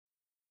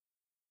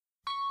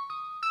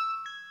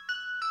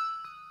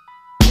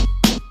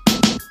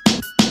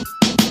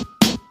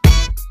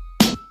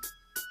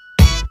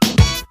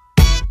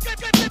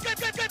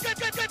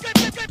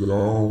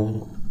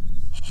Don't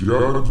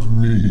judge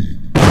me.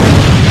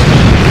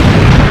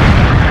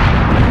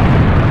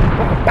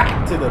 Welcome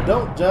back to the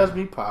Don't Judge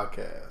Me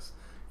podcast.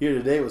 Here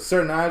today with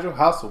Sir Nigel,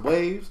 House of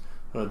Waves,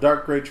 from the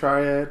Dark Gray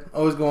Triad.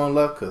 Always going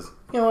left because,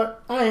 you know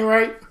what, I ain't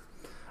right.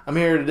 I'm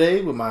here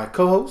today with my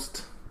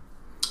co-host,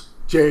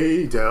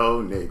 J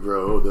Del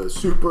Negro, the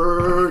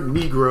Super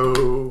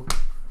Negro.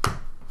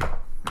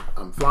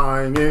 I'm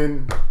flying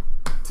in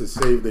to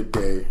save the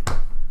day.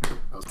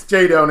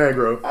 J Del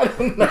Negro. I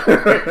didn't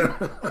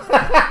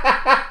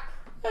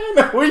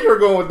know where you were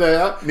going with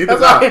that. Neither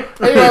did I.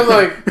 I was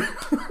like,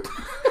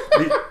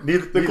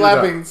 neither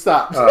clapping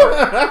stopped.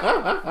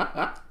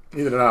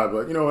 Neither did I,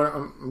 but you know what?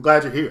 I'm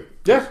glad you're here.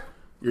 Yeah.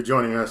 You're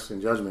joining us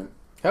in judgment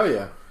Hell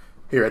yeah.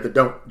 here at the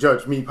Don't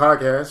Judge Me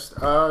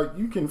podcast.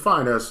 You can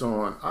find us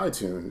on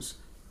iTunes,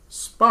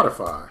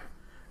 Spotify,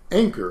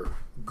 Anchor,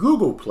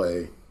 Google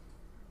Play,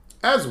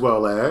 as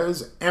well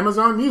as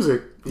Amazon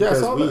Music,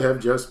 because we have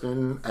just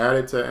been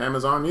added to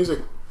Amazon Music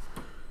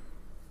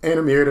and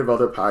a myriad of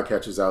other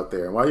podcatchers out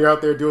there. And while you're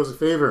out there, do us a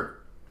favor.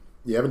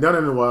 You haven't done it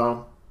in a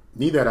while.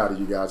 Need that out of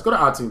you guys. Go to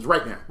iTunes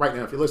right now. Right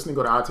now, if you're listening,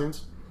 go to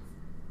iTunes.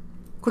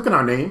 Click on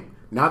our name,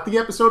 not the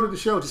episode of the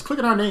show. Just click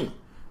on our name.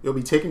 You'll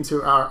be taken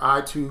to our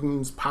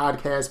iTunes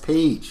podcast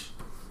page.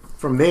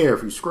 From there,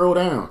 if you scroll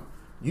down,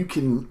 you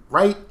can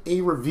write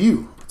a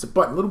review. It's a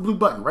button, little blue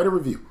button. Write a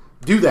review.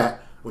 Do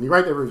that. When you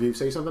write that review,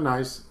 say something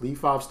nice. Leave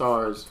 5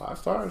 stars. 5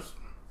 stars.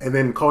 And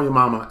then call your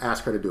mama.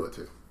 Ask her to do it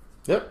too.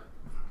 Yep.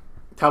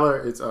 Tell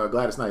her it's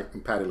Gladys Knight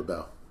and Patti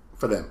LaBelle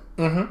for them.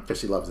 Because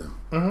she loves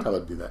them. Mm-hmm. Tell her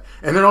to do that.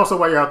 And then also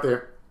while you're out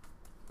there,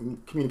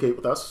 communicate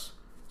with us.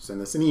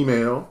 Send us an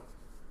email.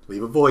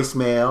 Leave a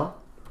voicemail.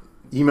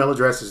 Email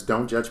address is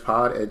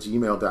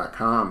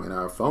don'tjudgepod@gmail.com. And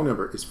our phone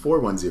number is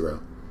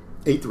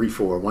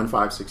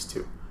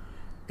 410-834-1562.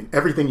 And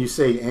everything you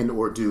say and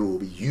or do will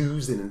be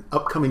used in an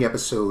upcoming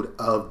episode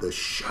of the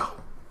show.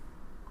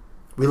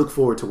 We look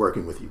forward to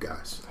working with you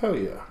guys. Hell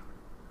yeah.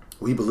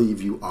 We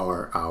believe you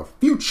are our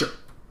future.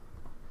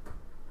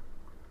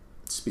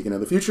 Speaking of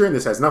the future, and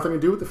this has nothing to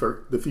do with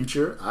the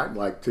future, I'd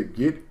like to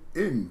get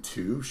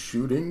into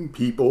shooting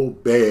people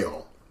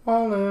bail.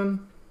 All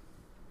in.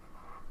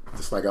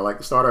 Just like I like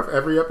to start off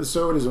every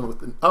episode is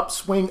with an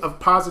upswing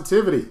of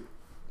positivity.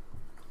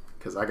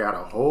 Because I got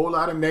a whole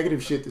lot of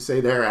negative shit to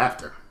say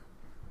thereafter.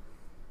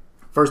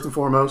 First and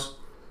foremost,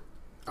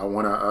 I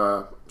want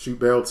to shoot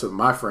bail to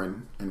my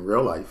friend in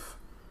real life,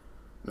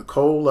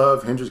 Nicole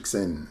Love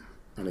Hendrickson.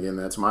 And again,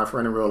 that's my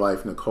friend in real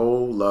life,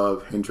 Nicole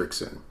Love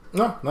Hendrickson.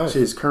 Oh, nice.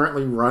 She is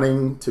currently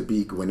running to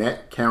be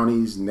Gwinnett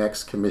County's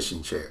next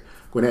commission chair.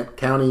 Gwinnett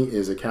County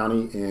is a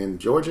county in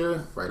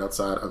Georgia, right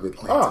outside of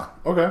Atlanta.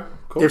 Oh, okay.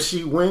 Cool. If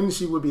she wins,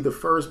 she would be the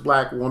first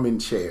black woman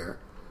chair.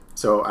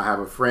 So I have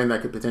a friend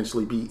that could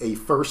potentially be a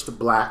first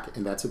black,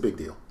 and that's a big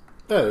deal.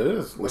 Yeah, it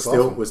is. We're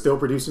still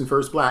producing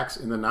first blacks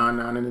in the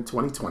 9/9 and in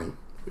 2020.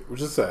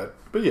 Which is sad.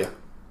 But yeah.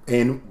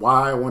 And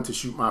why I want to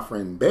shoot my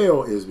friend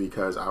bail is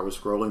because I was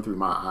scrolling through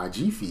my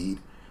IG feed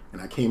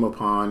and I came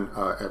upon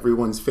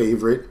everyone's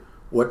favorite,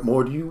 What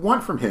More Do You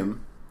Want From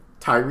Him,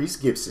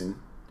 Tyrese Gibson.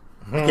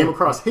 I came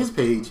across his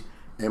page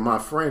and my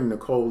friend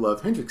Nicole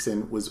Love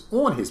Hendrickson was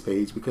on his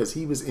page because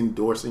he was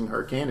endorsing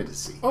her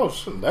candidacy. Oh,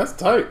 shit, that's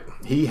tight.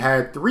 He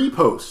had 3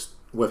 posts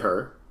with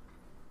her.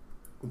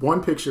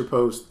 1 picture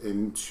post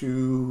and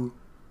 2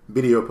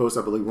 video posts,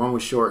 I believe. One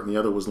was short and the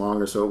other was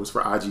longer, so it was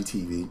for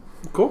IGTV.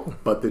 Cool.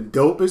 But the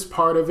dopest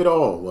part of it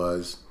all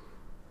was,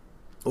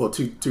 well,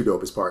 two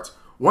dopest parts.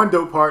 One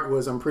dope part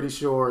was, I'm pretty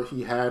sure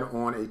he had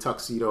on a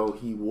tuxedo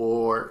he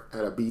wore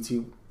at a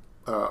BT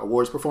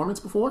Awards performance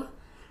before.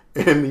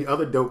 And the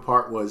other dope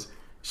part was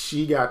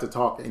she got to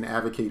talk and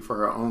advocate for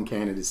her own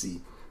candidacy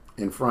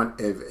in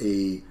front of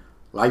a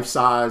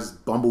life-size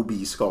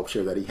bumblebee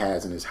sculpture that he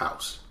has in his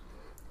house.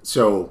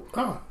 So,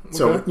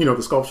 so you know,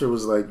 the sculpture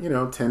was like,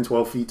 10,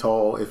 12 feet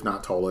tall, if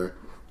not taller.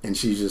 And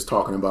she's just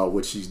talking about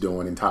what she's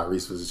doing. And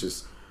Tyrese was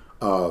just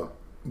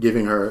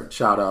giving her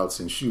shout outs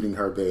and shooting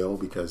her bail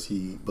because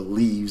he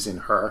believes in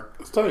her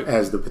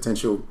as the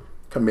potential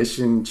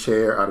commission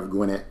chair out of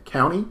Gwinnett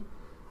County.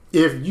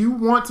 If you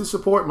want to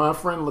support my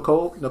friend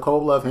Nicole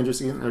Love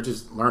Hendrickson or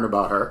just learn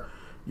about her,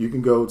 you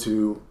can go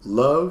to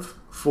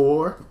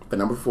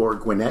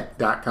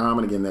love4Gwinnett.com.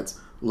 And again, that's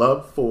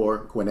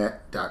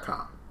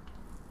love4Gwinnett.com.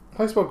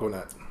 How you spell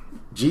Gwinnett?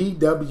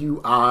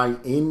 GWINNETT.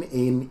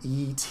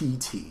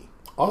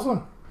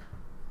 Awesome.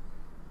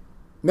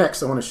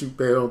 Next, I want to shoot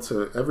bail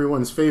to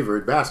everyone's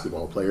favorite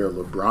basketball player,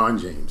 LeBron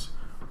James.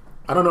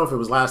 I don't know if it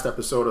was last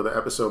episode or the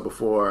episode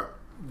before.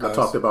 I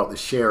talked about the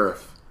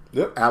sheriff,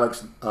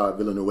 Alex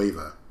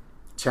Villanueva,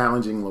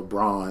 challenging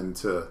LeBron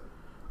to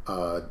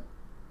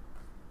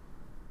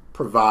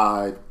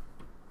provide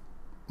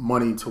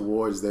money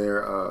towards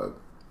their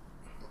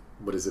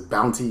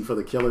bounty for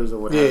the killers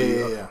or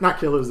whatever. Yeah. Not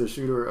killers, the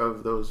shooter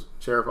of those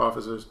sheriff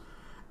officers.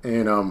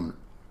 And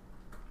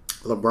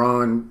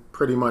LeBron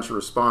pretty much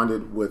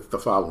responded with the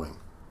following: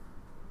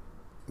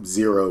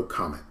 0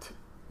 comment.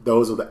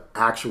 Those are the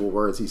actual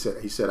words he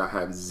said. He said, I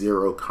have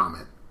 0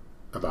 comment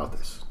about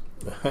this.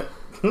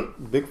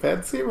 Big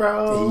fat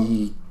zero.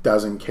 He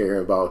doesn't care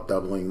about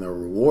doubling the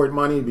reward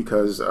money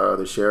because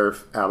the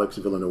sheriff, Alex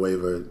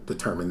Villanueva,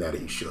 determined that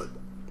he should.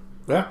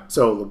 Yeah.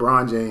 So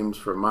LeBron James,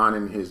 for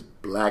minding his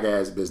black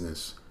ass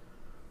business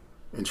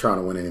and trying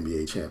to win an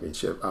NBA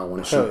championship, I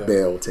want to shoot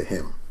bail to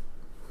him.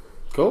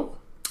 Cool.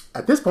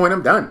 At this point,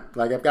 I'm done.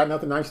 Like, I've got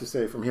nothing nice to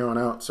say from here on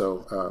out.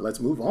 So let's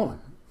move on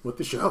with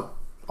the show.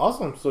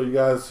 Awesome. So you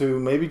guys who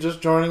may be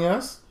just joining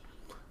us,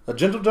 a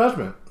gentle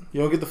judgment. You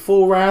don't get the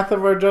full wrath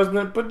of our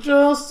judgment, but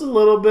just a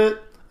little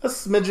bit, a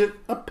smidget,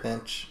 a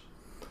pinch.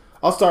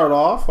 I'll start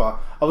off.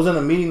 I was in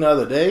a meeting the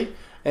other day,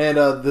 and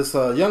this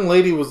young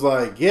lady was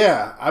like,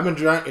 yeah, I've been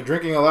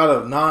drinking a lot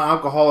of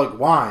non-alcoholic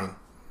wine.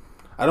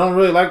 I don't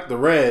really like the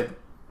red,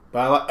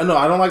 but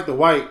I don't like the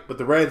white, but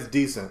the red's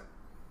decent.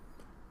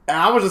 And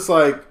I was just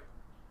like,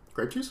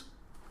 grape juice?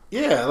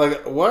 Yeah,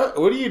 like, what?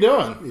 What are you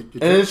doing?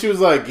 And then she was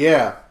like,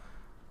 yeah,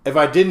 if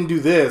I didn't do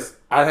this,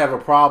 I'd have a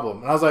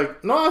problem. And I was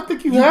like, no, I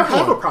think you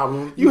have a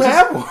problem. You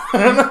have one.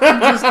 You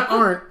just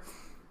aren't.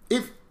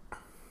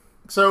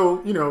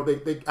 So, you know,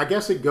 they I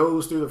guess it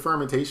goes through the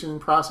fermentation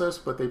process,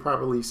 but they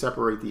probably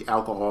separate the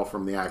alcohol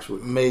from the actual.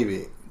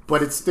 Maybe.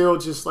 But it's still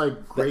just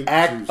like grape the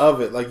act juice.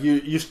 of it. Like,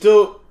 you're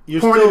still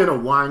pouring it in a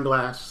wine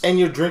glass. And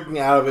you're drinking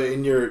out of it,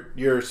 and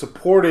you're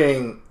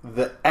supporting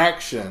the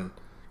action.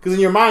 Because in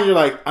your mind, you're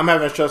like, I'm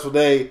having a stressful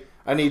day.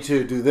 I need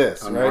to do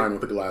this. I'm right? wine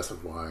with a glass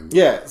of wine.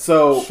 Yeah,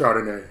 so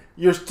Chardonnay.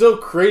 You're still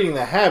creating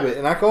the habit,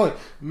 and I can only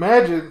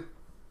imagine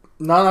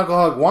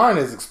non-alcoholic wine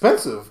is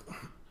expensive.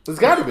 It's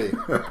got to be,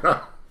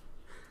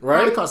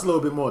 right? It costs a little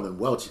bit more than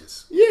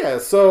Welch's. Yeah,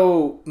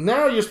 so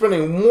now you're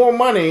spending more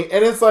money,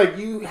 and it's like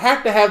you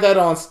have to have that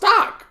on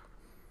stock.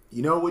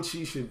 You know what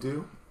she should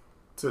do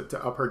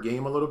to up her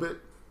game a little bit?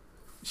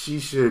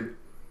 She should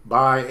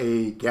buy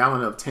a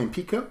gallon of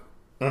Tampico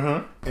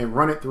and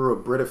run it through a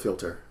Brita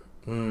filter.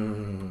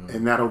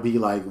 And that'll be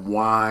like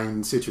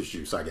wine citrus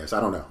juice, I guess. I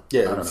don't know.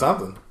 Yeah, I don't know.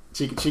 something.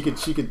 She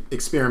could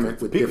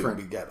experiment with different.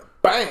 You got a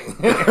bang.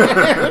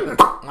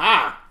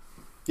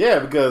 Yeah,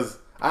 because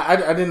I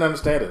didn't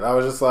understand it. I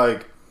was just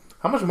like,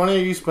 how much money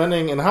are you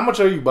spending, and how much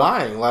are you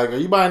buying? Like, are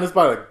you buying this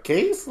by the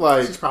case?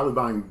 Like, she's probably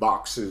buying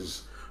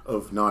boxes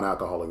of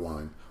non-alcoholic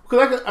wine.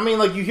 Because I mean,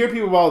 like, you hear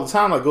people all the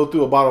time like go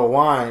through a bottle of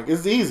wine.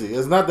 It's easy.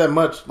 It's not that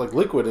much like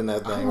liquid in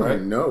that thing,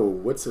 right? No,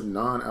 what's a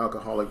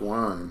non-alcoholic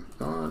wine?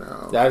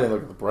 Non-alcoholic Yeah, I didn't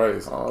look at the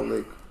price.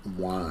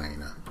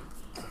 Wine.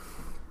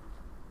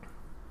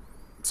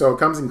 So it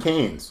comes in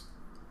cans.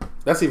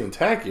 That's even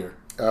tackier.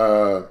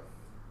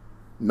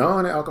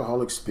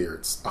 Non-alcoholic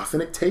spirits,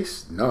 authentic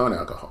taste,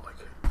 non-alcoholic.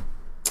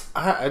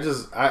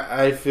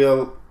 I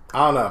feel,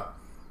 I don't know.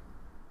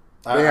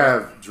 They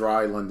have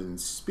dry London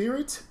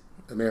spirit,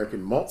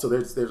 American malt. So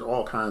there's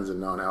all kinds of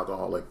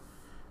non-alcoholic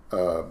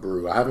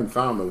brew. I haven't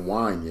found the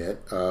wine yet.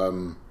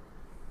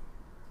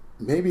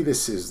 Maybe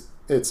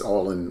it's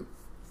all in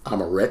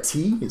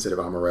amaretti instead of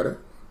amaretto.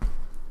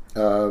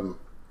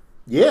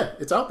 Yeah,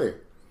 it's out there.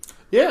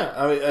 Yeah,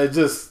 I mean, I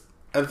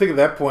think at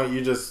that point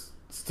you're just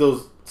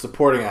still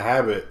supporting a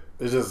habit.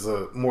 It's just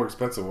a more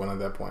expensive one at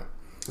that point.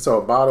 So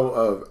a bottle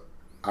of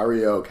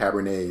Ariel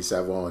Cabernet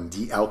Sauvignon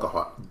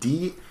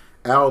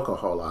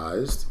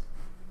de-alcoholized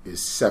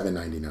is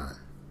 $7.99.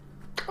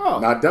 Oh,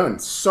 Not done.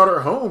 Sutter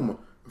Home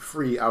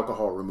free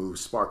alcohol removed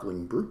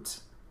sparkling brut,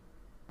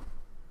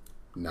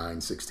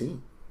 $9.16.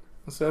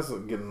 so that's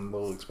getting a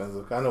little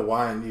expensive. I know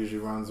wine usually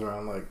runs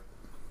around like,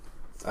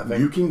 I think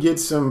You can get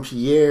some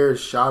Pierre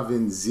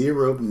Chavin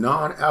Zero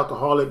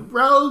non-alcoholic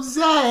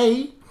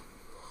rosé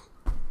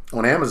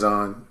on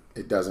Amazon.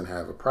 It doesn't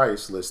have a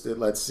price listed.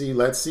 Let's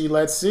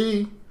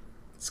see.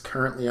 It's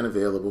currently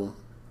unavailable.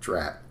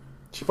 Drat.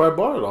 she probably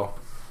bought it all.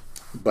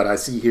 But I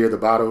see here the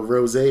bottle of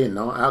rosé and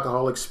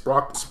non-alcoholic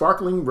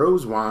sparkling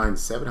rose wine,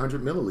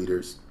 700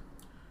 milliliters,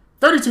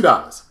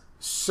 $32.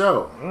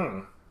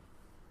 So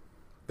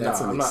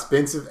that's an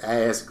expensive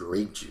ass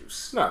grape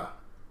juice. No,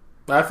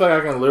 I feel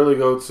like I can literally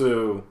go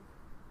to.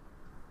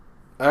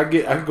 I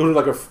can go to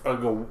like a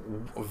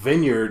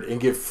vineyard and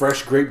get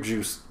fresh grape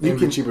juice. You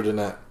can cheaper than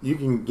that. You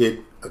can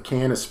get a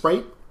can of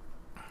Sprite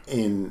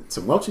and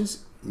some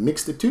Welch's,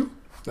 mix the two.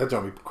 That's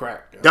gonna be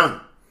crack. Yeah.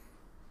 Done.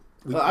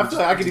 I feel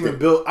like I could even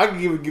build. I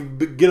could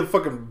even get a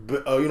fucking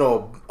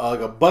like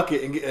a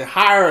bucket and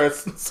hire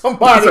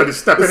somebody to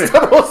step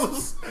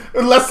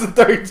in less than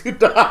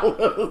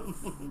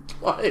 $32.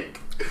 like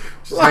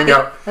hang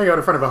out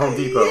in front of a Home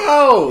Depot.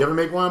 Yo, You ever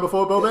make wine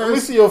before, Bobez? let me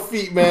see your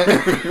feet, man.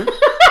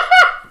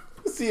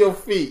 See your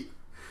feet.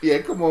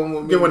 Yeah, come on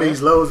with me. Get one man. of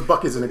these Lowe's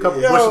buckets and a couple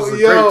bushels of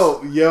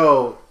grapes.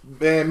 Yo,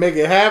 man, make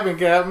it happen,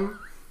 Captain.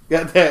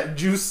 Got that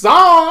juice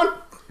on.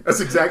 That's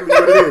exactly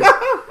what it is.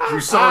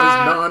 Juiçon is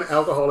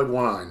non-alcoholic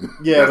wine.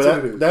 Yeah, that's what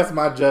it is. That's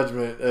my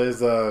judgment.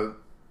 Is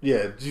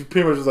yeah, you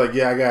pretty much was like,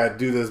 yeah, I gotta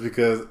do this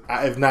because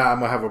if not, I'm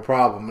gonna have a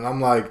problem. And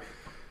I'm like,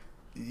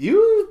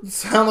 you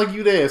sound like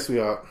you there,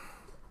 sweetheart.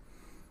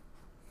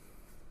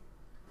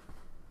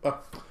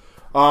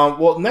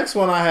 Well, next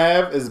one I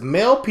have is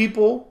male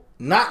people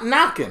not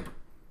knocking.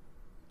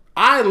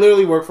 I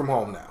literally work from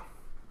home now.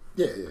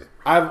 Yeah.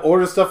 I've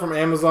ordered stuff from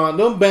Amazon.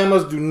 Them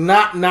Bamas do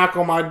not knock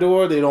on my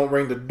door. They don't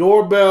ring the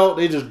doorbell.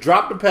 They just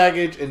drop the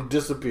package and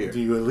disappear. Do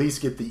you at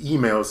least get the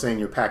email saying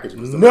your package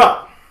was delivered?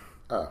 No.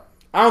 Oh.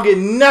 I don't get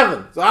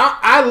nothing. So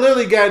I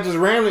literally got to just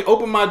randomly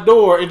open my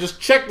door and just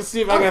check to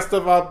see if I got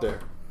stuff out there.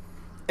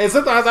 And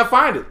sometimes I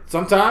find it.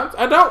 Sometimes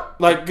I don't.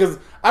 Like, because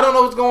I don't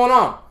know what's going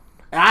on.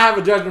 And I have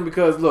a judgment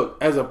because, look,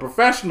 as a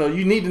professional,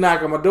 you need to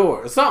knock on my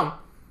door or something.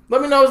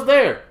 Let me know it's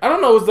there. I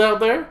don't know what's out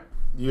there.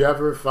 You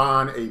ever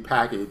find a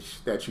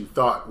package that you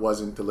thought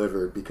wasn't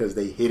delivered because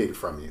they hid it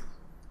from you?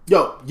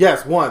 Yo,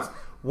 yes, once.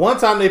 One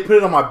time they put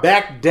it on my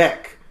back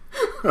deck.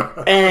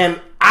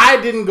 And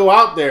I didn't go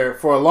out there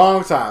for a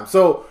long time.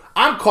 So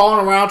I'm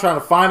calling around trying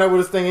to find out what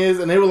this thing is.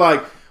 And they were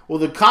like, well,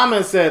 the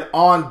comment said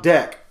on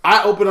deck.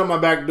 I open up my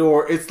back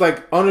door. It's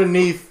like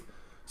underneath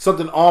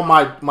something on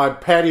my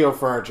patio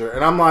furniture.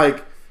 And I'm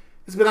like,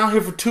 it's been out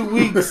here for 2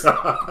 weeks.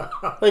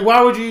 Like,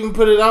 why would you even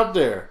put it out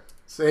there?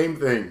 Same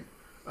thing.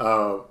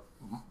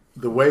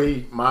 The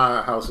way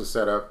my house is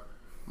set up,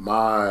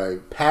 my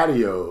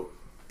patio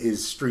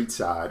is street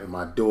side and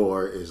my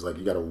door is like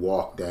you got to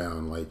walk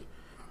down like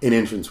an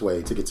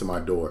entranceway to get to my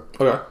door.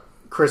 Okay.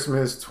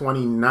 Christmas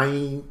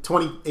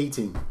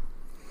 2018.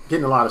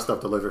 Getting a lot of stuff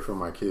delivered from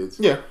my kids.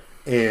 Yeah.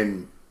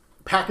 And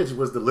package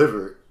was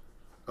delivered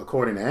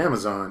according to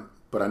Amazon,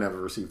 but I never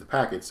received the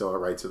package. So I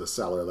write to the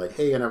seller like,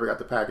 hey, I never got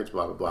the package,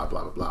 blah, blah, blah,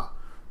 blah, blah, blah.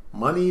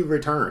 Money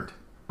returned.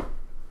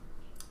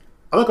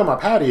 I look on my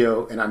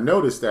patio and I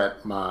noticed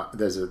that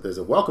there's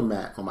a welcome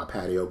mat on my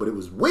patio, but it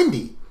was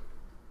windy.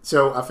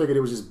 So I figured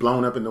it was just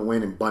blown up in the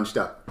wind and bunched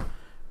up.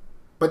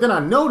 But then I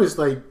noticed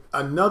like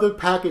another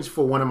package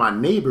for one of my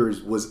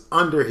neighbors was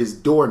under his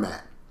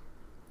doormat.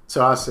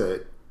 So I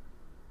said,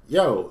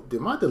 yo, did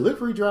my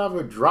delivery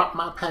driver drop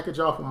my package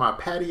off on my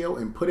patio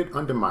and put it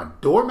under my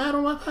doormat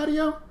on my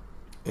patio?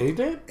 And he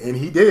did? And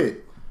he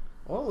did.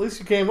 Well, at least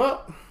you came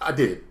up. I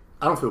did.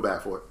 I don't feel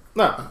bad for it.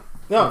 No.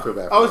 I don't feel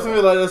bad for I always that.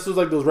 feel like this was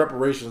like those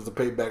reparations to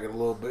pay back in a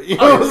little bit. You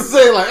know what I'm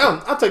saying? Like,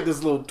 I'll take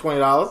this little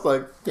 $20.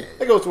 Like, Yeah.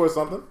 it goes towards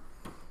something.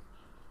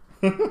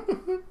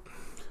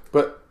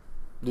 But,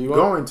 do you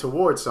want... Going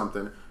towards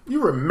something.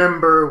 You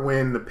remember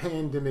when the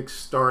pandemic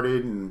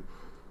started and,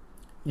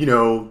 you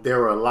know, there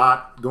were a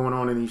lot going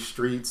on in these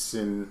streets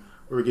and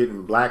we were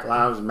getting Black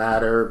Lives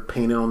Matter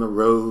painted on the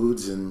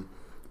roads and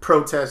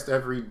protest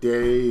every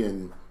day.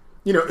 And,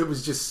 you know, it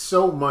was just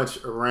so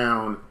much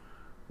around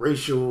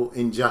racial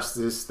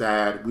injustice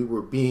that we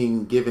were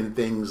being given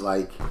things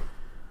like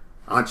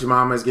Aunt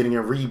Jemima's getting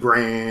a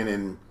rebrand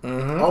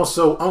and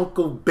also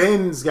Uncle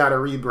Ben's got a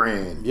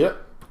rebrand.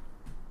 Yep.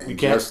 And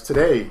just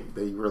today,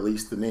 they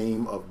released the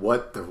name of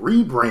what the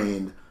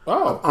rebrand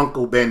of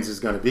Uncle Ben's is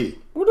going to be.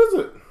 What is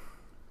it?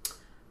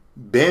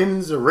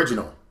 Ben's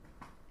Original.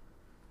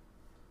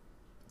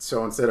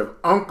 So instead of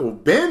Uncle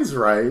Ben's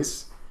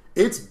rice,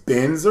 it's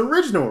Ben's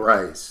Original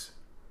rice.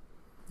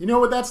 You know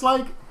what that's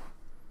like?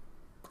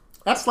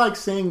 That's like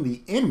saying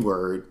the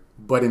N-word,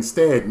 but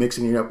instead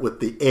mixing it up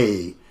with the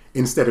A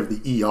instead of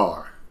the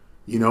ER.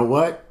 You know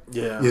what?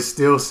 Yeah. You're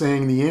still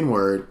saying the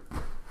N-word.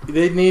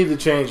 They need to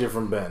change it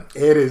from Ben.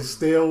 It is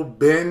still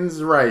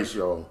Ben's rice,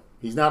 yo.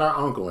 He's not our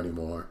uncle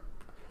anymore.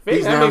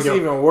 That makes it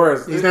even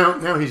worse. He's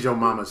now he's your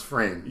mama's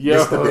friend,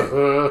 Yo. Mr. Ben.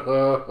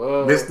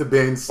 Mr.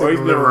 Ben Or sitting he's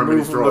in been the room in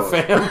his removed from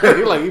the drawers.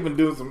 family. Like, he's been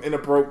doing some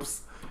inappropriate,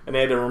 and they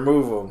had to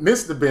remove him.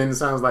 Mr. Ben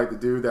sounds like the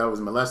dude that was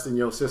molesting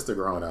your sister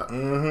growing up.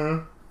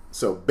 Mm-hmm.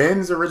 So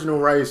Ben's Original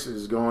rice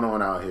is going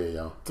on out here,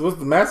 yo. So what's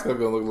the mascot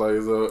gonna look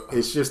like?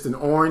 It's just an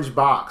orange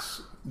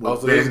box. So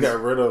they just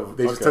got rid of...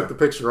 They just took the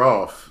picture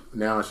off.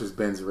 Now it's just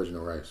Ben's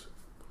Original rice.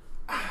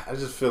 I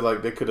just feel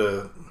like they could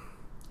have...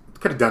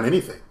 Could have done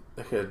anything.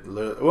 They could...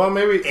 Well,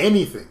 maybe...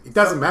 Anything. It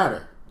doesn't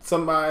matter.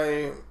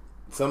 Somebody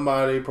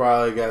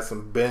probably got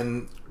some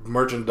Ben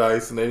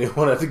merchandise and they didn't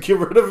want to get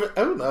rid of it.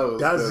 Who knows?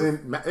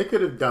 Doesn't matter. It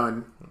could have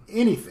done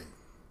anything.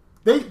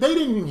 They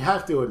didn't even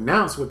have to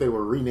announce what they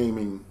were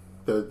renaming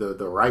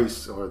the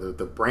rice or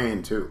the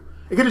brand to.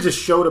 It could have just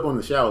showed up on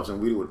the shelves and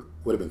we would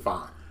have been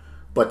fine.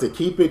 But to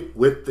keep it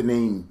with the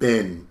name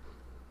Ben,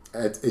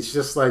 it's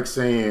just like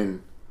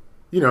saying,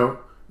 you know,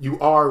 you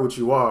are what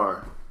you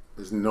are.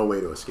 There's no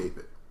way to escape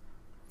it.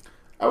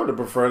 I would have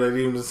preferred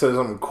they even just said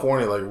something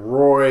corny like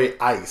Roy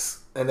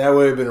Ice. And that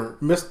would have been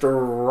Mr.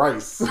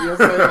 Rice. You know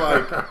what I'm saying?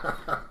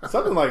 Like,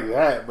 something like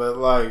that. But,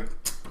 like,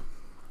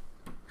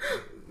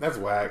 that's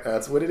whack.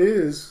 That's what it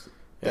is.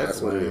 Yeah,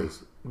 That's what it lame.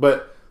 is.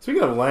 But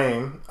speaking of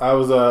lame, I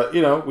was,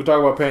 you know, we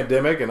talk about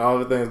pandemic and all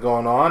the things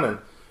going on. And,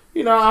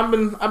 you know, I've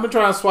been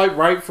trying to swipe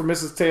right for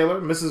Mrs. Taylor,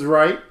 Mrs.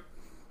 Wright.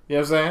 You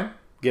know what I'm saying?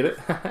 Get it?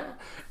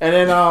 And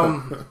then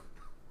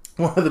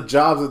one of the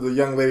jobs that the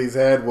young ladies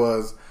had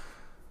was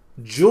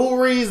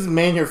jewelry's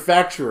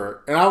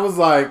manufacturer. And I was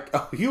like,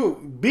 oh,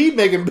 you be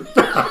making...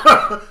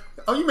 Oh,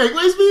 you make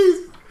lace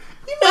beads?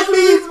 You make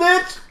beads,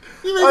 bitch!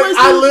 You make Like, lace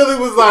I beads? literally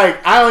was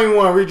like, I don't even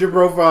want to read your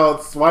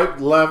profile. Swipe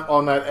left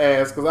on that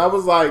ass. Because I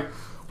was like,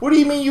 what do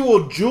you mean you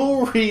will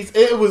jewelry's...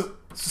 It was...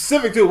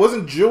 specific to it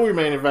wasn't jewelry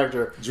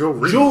manufacturer.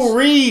 Jewelries.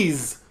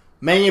 Jewelries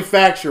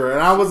manufacturer. And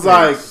I was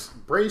like,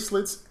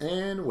 bracelets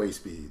and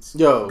waist beads.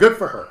 Yo. Good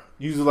for her.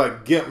 Usually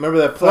like remember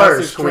that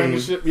plastic Flourish, string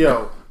shit?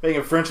 Yo,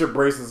 making friendship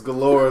bracelets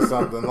galore or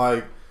something.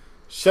 Like,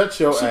 shut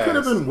your She ass. could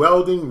have been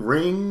welding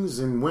rings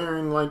and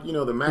wearing like,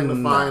 the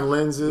magnifying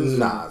lenses.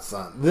 Nah,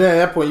 son. Then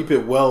at that point you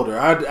pick welder.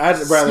 I'd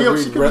rather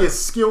read She could be a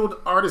skilled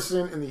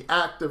artisan in the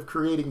act of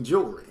creating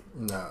jewelry.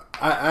 No,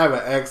 I have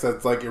an ex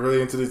that's like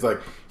really into these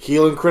like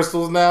healing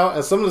crystals now,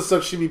 and some of the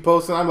stuff she be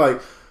posting, I'm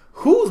like,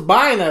 who's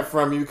buying that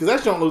from you? Because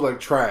that don't look like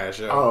trash.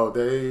 Yo. Oh,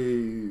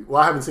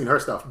 I haven't seen her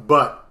stuff,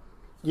 but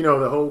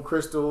the whole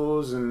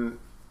crystals and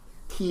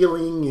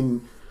healing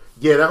and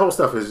that whole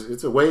stuff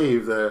it's a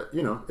wave that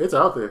it's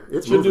out there.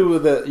 It's should moving. do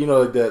with that,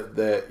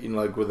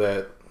 like with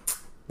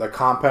that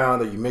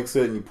compound that you mix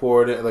it and you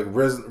pour it in, like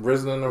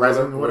resin or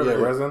whatever.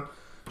 Yeah, resin.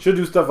 Should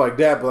do stuff like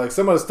that, but like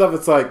some of the stuff,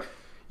 it's like.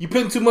 You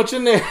putting too much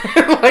in there,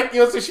 like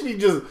so she be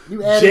just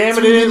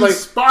jamming it in, like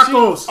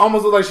sparkles.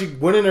 Almost look like she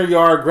went in her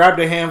yard, grabbed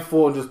a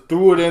handful, and just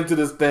threw it into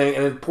this thing,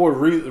 and then poured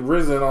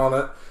resin on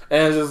it,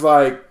 and it's just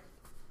like,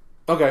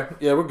 okay,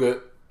 yeah, we're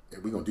good. Yeah,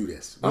 we gonna do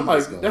this. I'm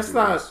like, that's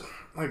not this.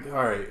 Like,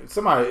 all right,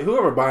 somebody,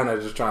 whoever buying that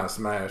is just trying to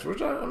smash.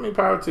 Which I mean,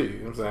 power to you. You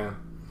know what I'm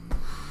saying.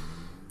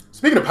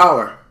 Speaking of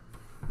power,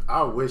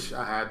 I wish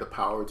I had the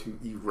power to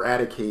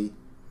eradicate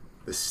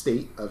the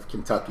state of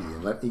Kentucky,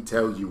 and let me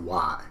tell you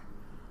why.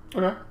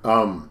 Okay.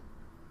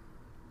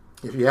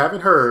 If you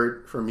haven't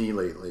heard from me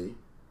lately,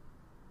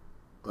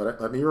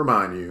 let me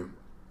remind you,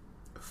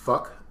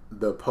 fuck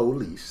the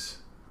police.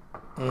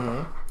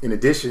 Mm-hmm. In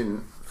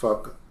addition,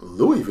 fuck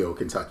Louisville,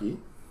 Kentucky.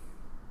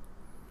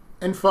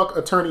 And fuck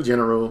Attorney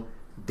General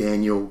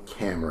Daniel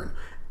Cameron,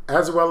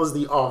 as well as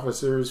the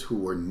officers who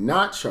were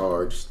not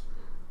charged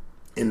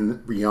in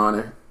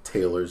Breonna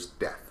Taylor's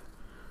death.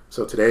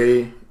 So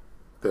today,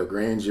 the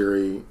grand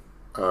jury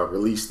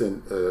released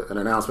an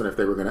announcement if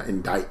they were going to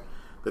indict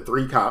the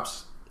 3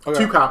 cops,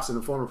 2 cops and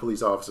a former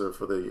police officer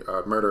for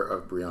the murder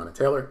of Breonna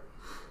Taylor.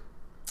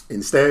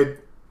 Instead,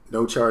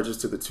 no charges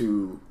to the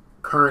 2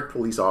 current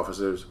police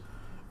officers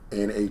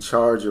and a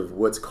charge of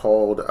what's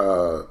called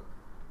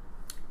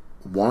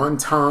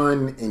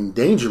wanton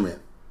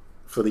endangerment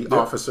for the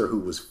officer who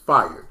was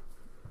fired.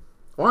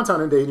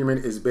 Wanton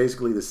endangerment is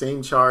basically the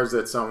same charge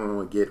that someone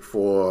would get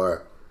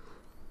for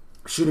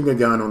shooting a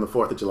gun on the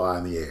 4th of July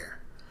in the air.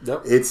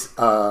 Yep. It's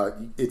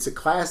a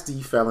Class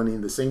D felony,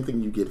 the same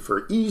thing you get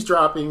for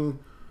eavesdropping,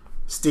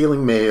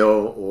 stealing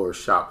mail, or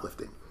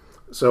shoplifting.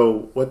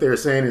 So what they're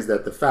saying is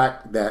that the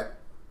fact that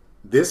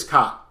this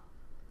cop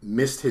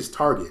missed his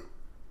target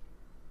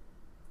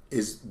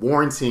is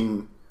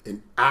warranting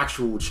an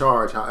actual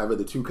charge. However,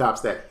 the 2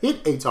 cops that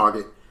hit a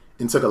target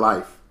and took a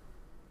life,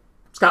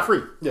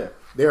 scot-free. Yeah.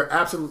 They're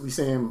absolutely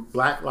saying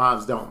Black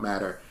lives don't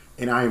matter.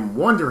 And I am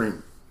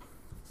wondering,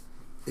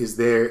 is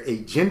there a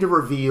gender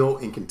reveal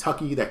in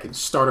Kentucky that can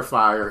start a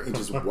fire and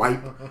just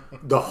wipe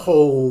the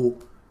whole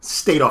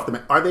state off the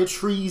map? Are there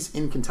trees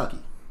in Kentucky?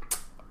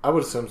 I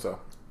would assume so.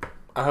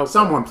 I hope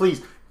Someone,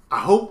 please.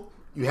 I hope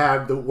you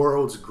have the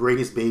world's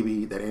greatest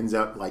baby that ends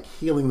up like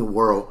healing the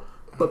world.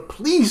 But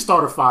please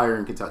start a fire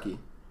in Kentucky.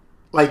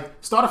 Like,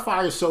 start a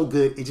fire so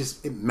good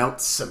it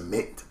melts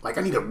cement. Like,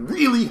 I need a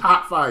really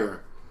hot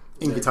fire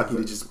in Kentucky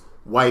to just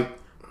wipe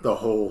the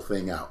whole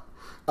thing out.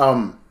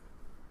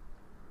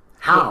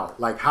 How?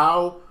 Like,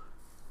 how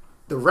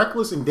the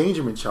reckless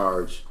endangerment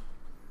charge,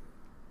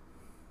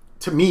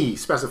 to me,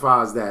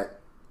 specifies that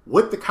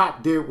what the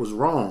cop did was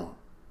wrong.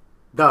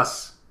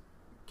 Thus,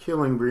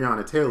 killing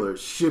Breonna Taylor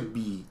should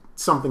be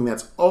something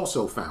that's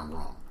also found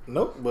wrong.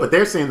 Nope. But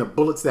they're saying the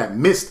bullets that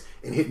missed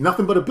and hit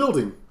nothing but a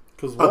building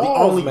because are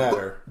walls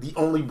matter. The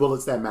only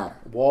bullets that matter.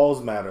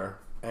 Walls matter,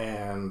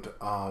 and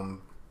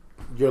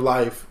your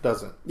life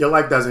doesn't. Your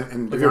life doesn't,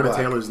 and If you're Breonna black.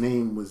 Taylor's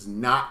name was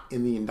not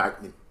in the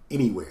indictment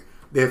anywhere.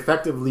 They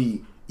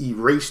effectively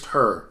erased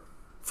her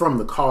from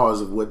the cause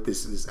of what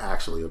this is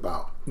actually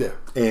about. Yeah.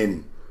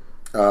 And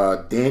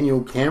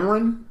Daniel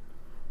Cameron,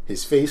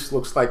 his face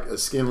looks like a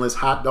skinless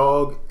hot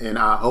dog, and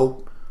I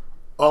hope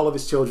all of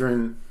his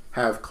children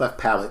have cleft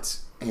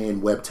palates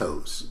and webbed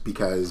toes,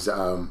 because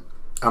I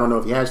don't know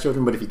if he has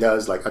children, but if he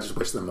does, like, I just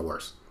wish them the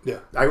worst. Yeah.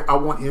 I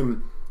want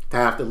him to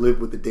have to live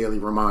with the daily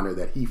reminder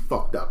that he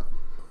fucked up.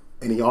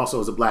 And he also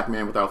is a black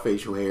man without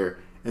facial hair,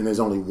 and there's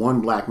only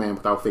one black man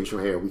without facial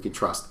hair we can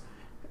trust,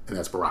 and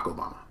that's Barack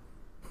Obama.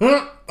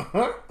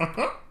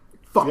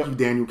 Fuck you,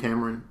 Daniel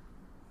Cameron.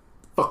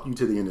 Fuck you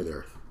to the end of the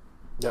earth.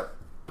 Yep.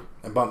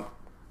 And bump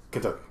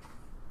Kentucky.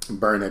 And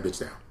burn that bitch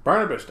down.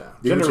 Burn a bitch down.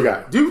 Do what you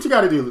got. Do what you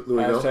got to do,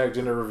 Louisville. Hashtag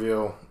gender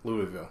reveal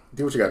Louisville.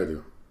 Do what you got to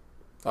do.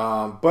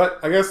 But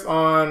I guess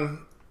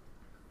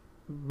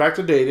back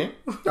to dating.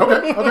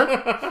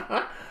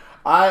 Okay.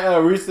 I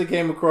recently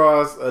came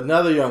across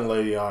another young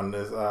lady on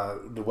this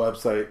the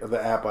website of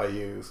the app I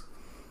use.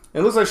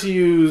 It looks like she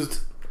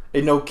used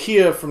a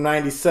Nokia from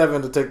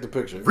 '97 to take the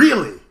picture.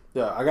 Really?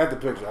 Yeah, I got the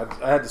picture.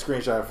 I had the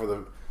screenshot for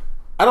the.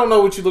 I don't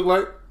know what you look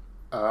like.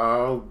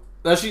 Oh,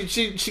 Now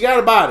she got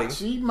a body.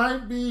 she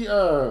might be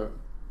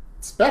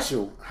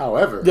special.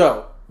 However,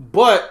 Yo,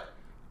 but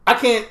I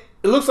can't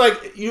it looks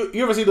like you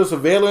ever see those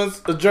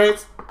surveillance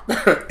joints?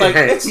 Like,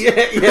 Enhanced.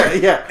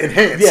 Yeah.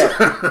 Enhanced.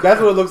 Yeah,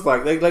 that's what it looks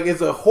like. Like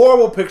it's a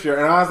horrible picture,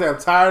 and honestly, I'm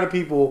tired of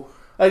people.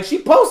 Like, she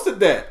posted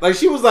that. Like,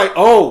 she was like,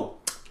 "Oh,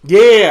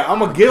 yeah, I'm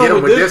gonna get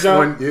him with this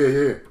junk." one.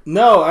 Yeah.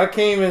 No, I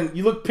can't even.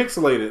 You look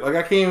pixelated. Like,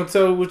 I can't even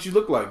tell what you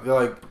look like. They're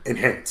like,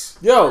 Enhanced.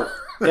 yo,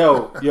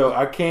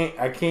 I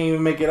can't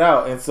even make it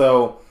out. And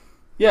so,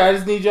 yeah, I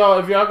just need y'all.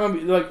 If y'all gonna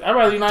be like, I'd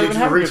rather you not Did even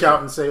you have a reach picture.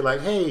 out and say like,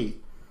 "Hey,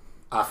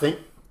 I think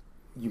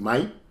you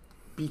might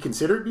be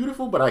considered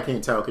beautiful, but I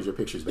can't tell because your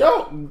picture's bad."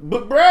 Yo,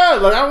 but bruh,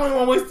 like, I don't even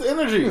want to waste the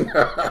energy.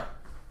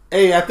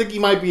 Hey, I think you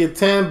might be a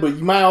 10, but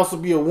you might also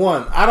be a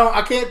 1.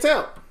 I can't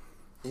tell.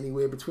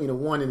 Anywhere between a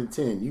 1 and a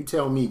 10. You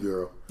tell me,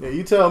 girl. Yeah,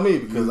 you tell me,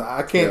 because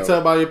I can't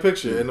tell by your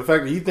picture. And the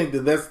fact that you think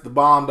that that's the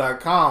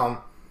bomb.com,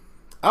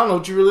 I don't know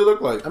what you really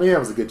look like. I mean, that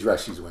was a good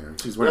dress she's wearing.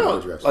 She's wearing a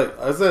good dress. Like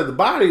I said, the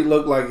body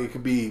looked like it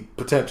could be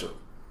potential.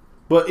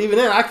 But even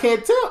then, I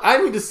can't tell.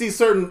 I need to see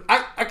certain.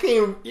 I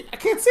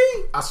can't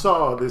see. I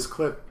saw this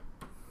clip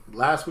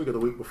last week or the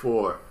week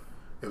before.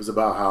 It was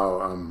about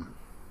how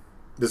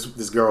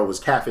this girl was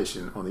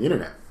catfishing on the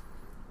internet.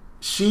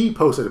 She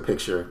posted a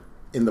picture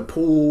in the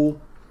pool,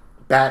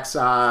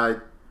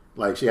 backside,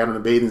 like she had on a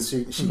bathing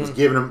suit, and she was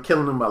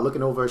killing them by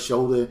looking over her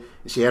shoulder,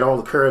 and she had all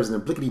the curves and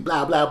the blickety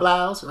blah blah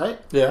blahs, right?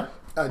 Yeah.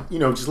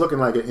 Just looking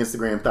like an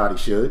Instagram thought he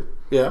should.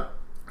 Yeah.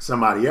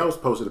 Somebody else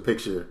posted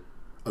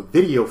a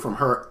video from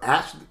her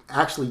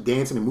actually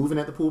dancing and moving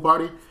at the pool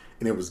party,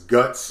 and it was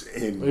guts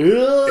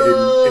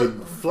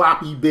and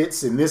floppy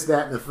bits and this,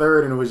 that, and the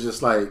third, and it was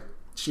just like,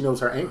 she knows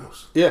her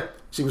angles. Yeah.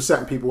 She was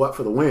setting people up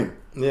for the win.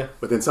 Yeah.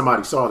 But then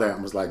somebody saw that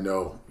and was like,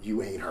 no,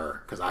 you ain't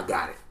her, because I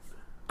got it.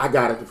 I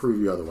got it to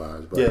prove you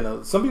otherwise. But, Yeah,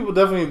 no. Some people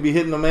definitely be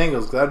hitting them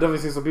angles, because I've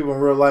definitely seen some people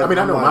in real life. I mean,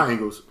 I know I'm my like,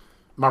 angles.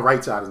 My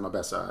right side is my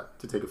best side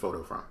to take a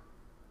photo from.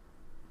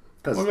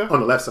 Because Okay. on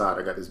the left side,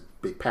 I got this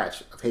big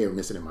patch of hair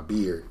missing in my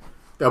beard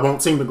that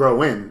won't seem to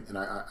grow in, and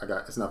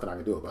there's nothing I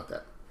can do about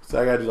that.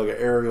 So I gotta do like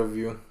an aerial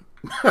view.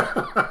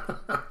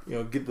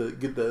 Get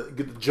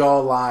the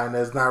jawline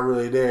that's not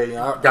really there.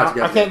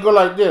 Gotcha. I can't go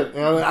like this.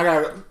 I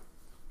gotta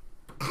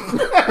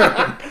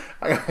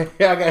I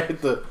gotta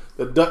hit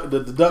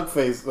the duck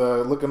face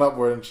looking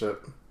upward and shit.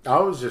 I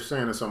was just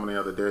saying to someone the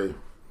other day,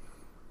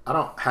 I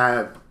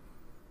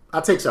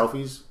take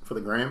selfies for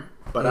the gram,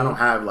 but I don't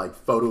have like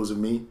photos of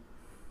me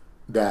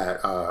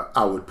that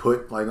I would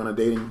put like on a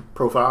dating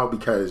profile,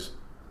 because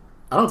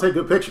I don't take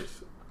good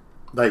pictures.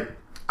 Like,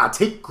 I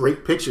take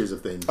great pictures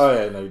of things. Oh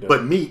yeah, no, you don't.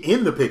 But me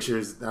in the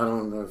pictures, I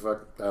don't know if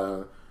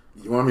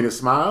you want me to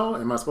smile?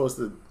 Am I supposed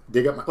to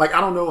dig up I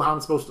don't know how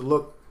I'm supposed to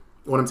look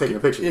when I'm taking a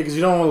picture. Yeah, because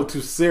you don't want to look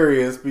too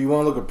serious, but you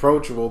want to look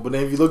approachable. But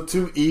then if you look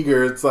too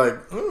eager, it's like,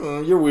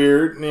 you're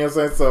weird. You know what I'm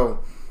saying? So,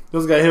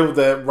 those got hit with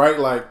that right,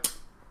 like,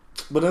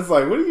 but it's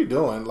like, what are you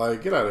doing?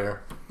 Like, get out of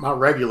here. My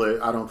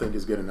regular, I don't think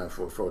is good enough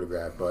for a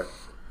photograph, but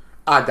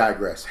I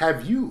digress.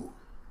 Have you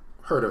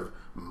heard of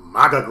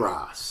Maga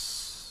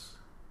Gras?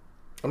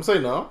 I'm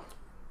saying no.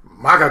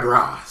 Maga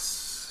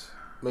Gras.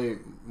 Maybe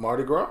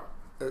Mardi Gras?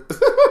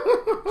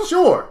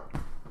 Sure.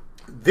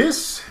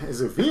 This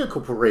is a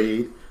vehicle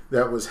parade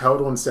that was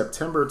held on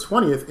September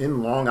 20th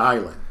in Long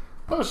Island.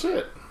 Oh,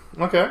 shit.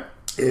 Okay.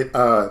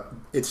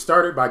 It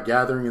started by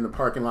gathering in the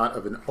parking lot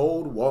of an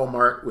old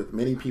Walmart with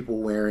many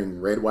people wearing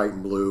red, white,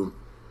 and blue,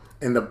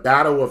 and the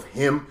battle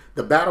hymn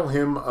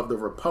of the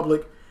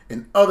Republic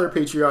and other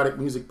patriotic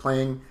music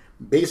playing.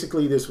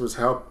 Basically, this was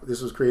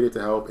created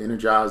to help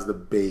energize the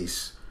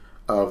base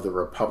of the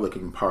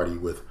Republican Party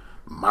with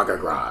Maga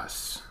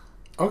Gras.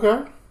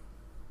 Okay.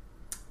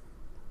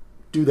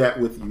 Do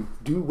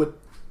with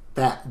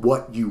that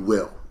what you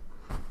will.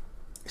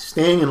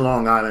 Staying in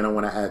Long Island, I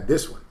want to add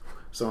this one.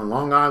 So in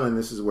Long Island,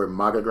 this is where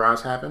Maga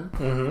Gras happened.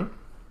 Mm-hmm.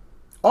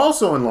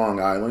 Also in Long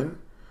Island,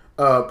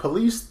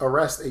 police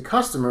arrest a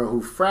customer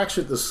who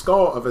fractured the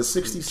skull of a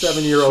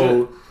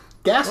 67-year-old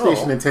gas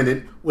station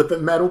attendant with a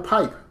metal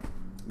pipe.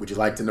 Would you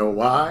like to know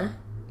why?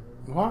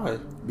 Why?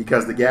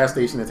 Because the gas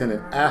station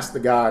attendant asked the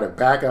guy to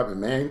back up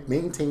and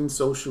maintain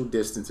social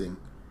distancing.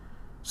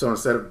 So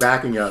instead of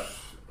backing up,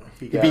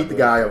 he beat the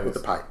guy up with the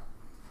pipe.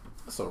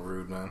 That's so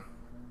rude, man.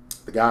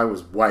 The guy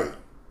was white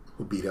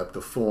who beat up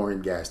the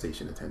foreign gas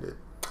station attendant.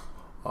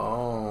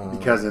 Oh.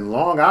 Because in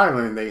Long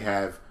Island, they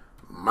have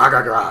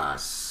Maga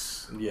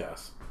Gras.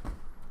 Yes.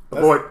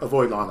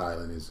 Avoid Long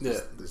Island.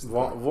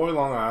 Avoid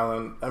Long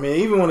Island. I mean,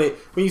 even when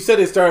you said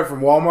they started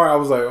from Walmart, I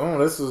was like, oh,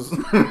 this is...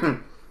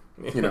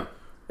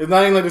 It's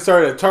not even like they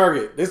started at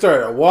Target. They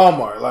started at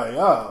Walmart. Like,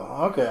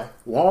 oh, okay.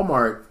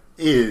 Walmart,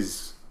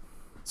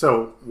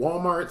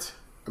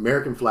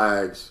 American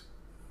flags,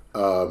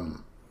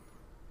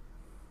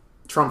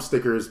 Trump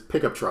stickers,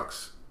 pickup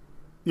trucks.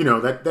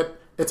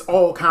 It's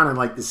all kind of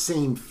like the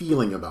same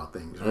feeling about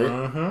things, right?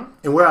 Mm-hmm.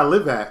 And where I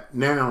live at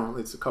now,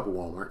 it's a couple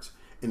Walmarts,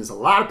 and there's a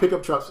lot of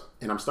pickup trucks,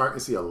 and I'm starting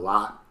to see a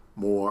lot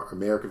more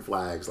American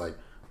flags like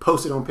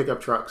posted on pickup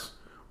trucks,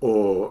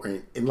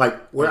 and like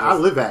where I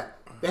live at,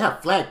 they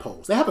have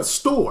flagpoles. They have a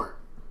store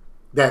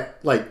that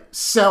like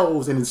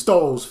sells and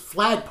installs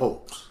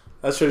flagpoles.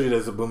 That shows you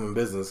there's a booming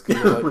business.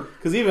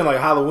 Because even like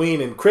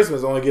Halloween and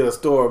Christmas only get a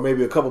store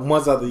maybe a couple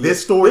months out of the year.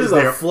 This store is a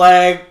there.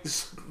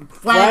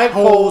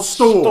 flagpole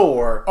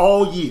store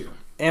all year.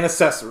 and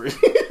accessories.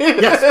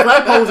 Yes,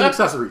 flagpoles and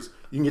accessories.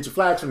 You can get your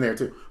flags from there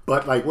too.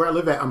 But like where I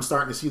live at, I'm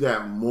starting to see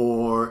that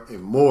more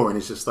and more. And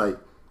it's just like,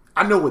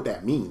 I know what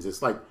that means.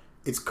 It's like,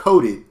 it's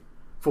coded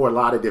for a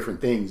lot of different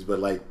things. But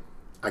like,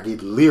 I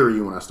get leery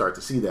when I start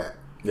to see that.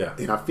 Yeah.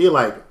 And I feel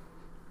like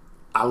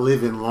I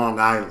live in Long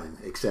Island,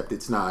 except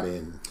it's not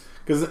in...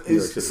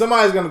 Because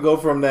somebody's going to go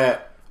from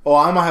that, oh,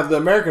 I'm going to have the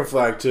American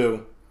flag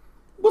too.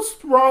 What's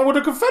wrong with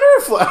the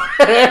Confederate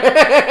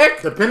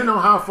flag? Depending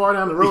on how far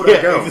down the road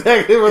I go.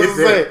 Exactly what I'm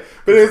saying.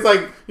 But it's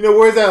like,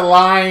 where's that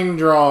line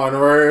drawn?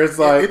 Where it's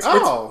like, it's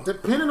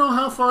depending on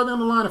how far down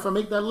the line, if I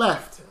make that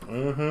left.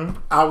 When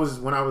I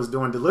was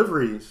doing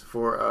deliveries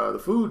for the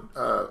food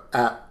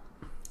app,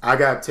 I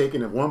got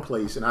taken at one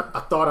place, and I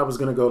thought I was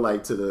going to go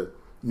like to the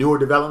newer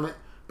development,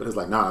 but it's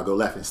like, nah, I'll go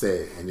left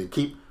instead. And then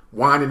keep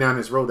winding down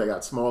this road that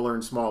got smaller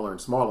and smaller and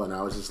smaller, and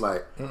I was just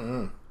like,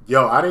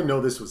 yo, I didn't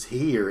know this was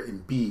here,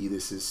 and B,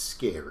 this is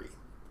scary.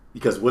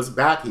 Because what's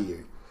back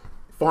here?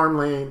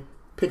 Farmland,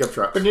 pickup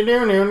trucks.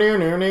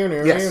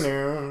 Yes.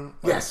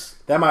 Yes.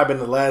 That might have been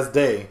the last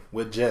day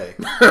with Jay.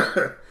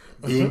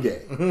 Being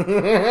gay.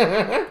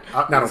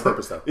 Not on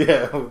purpose, though.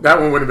 Yeah. That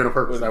one wouldn't have been on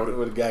purpose. That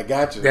would have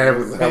got you. That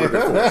would have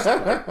been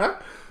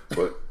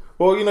forced.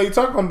 Well, you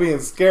talk about being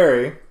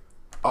scary.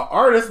 An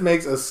artist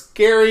makes a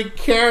scary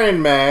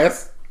Karen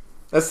mask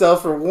that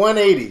sells for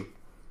 $180.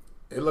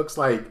 It looks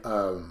like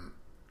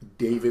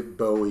David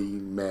Bowie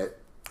met,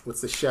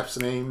 what's the chef's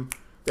name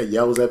that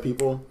yells at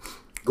people?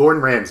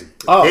 Gordon Ramsay.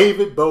 Oh.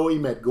 David Bowie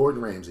met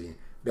Gordon Ramsay.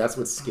 That's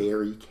what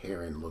Scary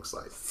Karen looks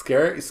like.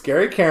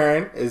 Scary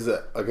Karen is,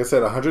 like I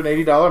said, a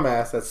 $180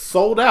 mask that's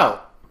sold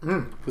out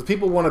because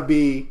people want to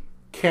be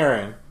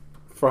Karen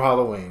for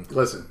Halloween.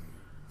 Listen,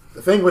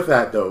 the thing with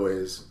that, though,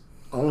 is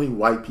only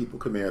white people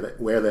can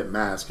wear that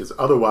mask because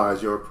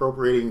otherwise you're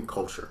appropriating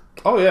culture.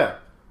 Oh, yeah.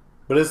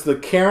 But it's the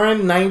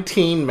Karen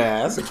 19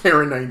 mask. The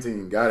Karen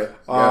 19, got it.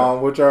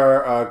 Which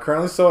are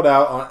currently sold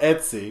out on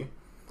Etsy.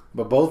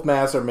 But both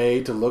masks are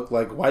made to look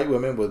like white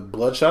women with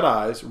bloodshot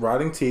eyes,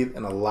 rotting teeth,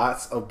 and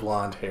lots of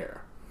blonde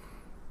hair.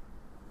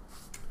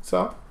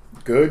 So,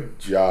 good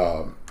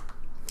job.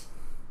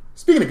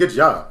 Speaking of good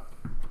job,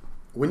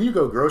 when you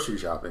go grocery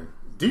shopping,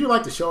 do you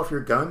like to show off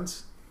your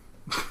guns?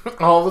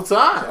 All the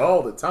time.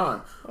 All the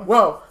time.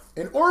 Well,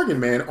 an Oregon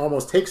man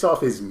almost takes off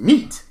his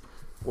meat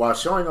while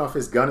showing off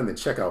his gun in the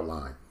checkout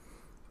line.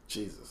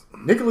 Jesus.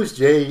 Nicholas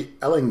J.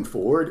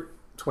 Ellingford,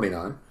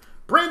 29,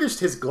 brandished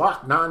his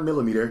Glock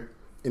 9mm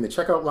in the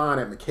checkout line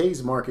at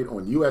McKay's Market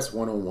on US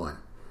 101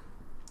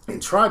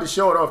 and tried to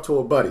show it off to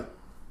a buddy.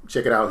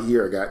 Check it out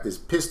here. I got this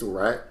pistol,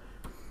 right?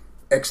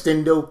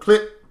 Extendo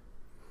clip.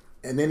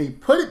 And then he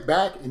put it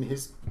back in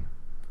his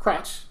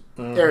crotch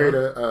area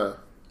to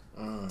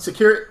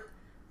secure it.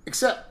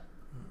 Except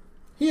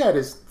he had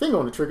his finger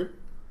on the trigger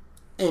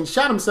and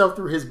shot himself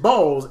through his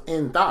balls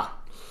and thigh.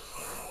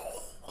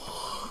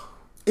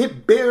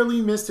 It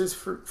barely missed his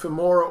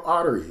femoral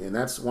artery, and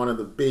that's one of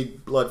the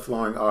big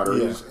blood-flowing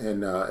arteries. Yeah.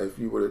 And if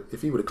he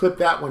would have clipped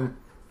that one,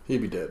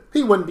 he'd be dead.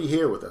 He wouldn't be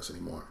here with us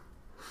anymore.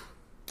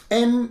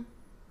 And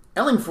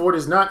Ellingford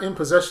is not in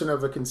possession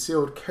of a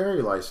concealed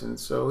carry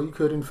license, so he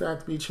could, in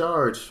fact, be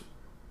charged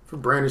for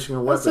brandishing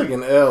a weapon. That's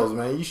taking L's,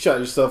 man. You shot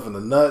yourself in the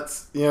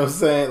nuts. You know what I'm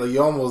saying? Like,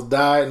 you almost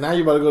died. Now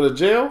you about to go to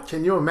jail?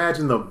 Can you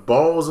imagine the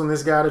balls on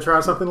this guy to try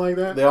something like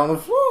that? They're on the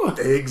floor.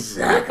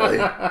 Exactly.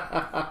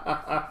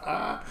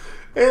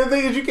 And the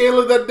thing is, you can't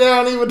look that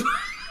down even. Do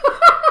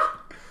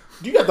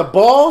you got the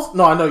balls?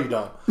 No, I know you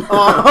don't.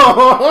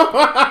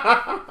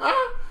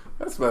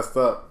 That's messed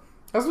up.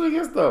 That's what he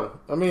gets, though.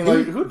 I mean,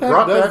 like, who the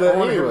heck does that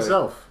anyway?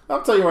 Himself.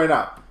 I'll tell you right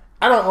now.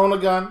 I don't own a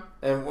gun,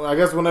 and I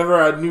guess whenever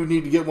I do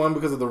need to get one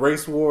because of the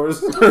race wars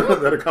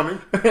that are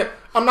coming,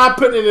 I'm not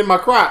putting it in my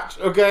crotch.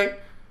 Okay,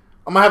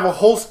 I'm gonna have a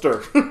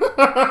holster.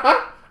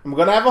 I'm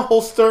gonna have a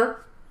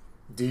holster.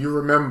 Do you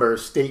remember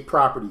State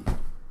Property?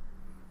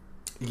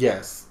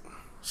 Yes.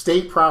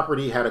 State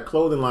Property had a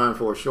clothing line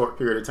for a short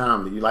period of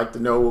time. Do you like to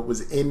know what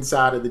was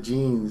inside of the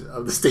jeans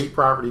of the State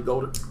Property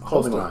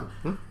clothing line?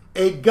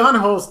 A gun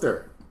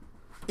holster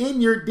in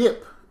your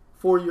dip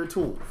for your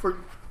tool, for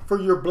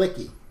your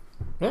blicky.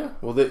 Yeah,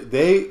 well,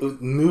 they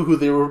knew who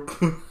they were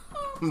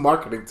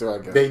marketing to, I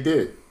guess. They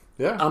did.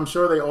 Yeah. I'm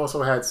sure they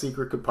also had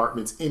secret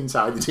compartments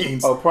inside the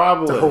jeans. Oh,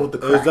 probably. To hold the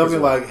crack. It's definitely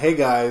like, hey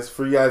guys,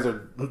 for you guys are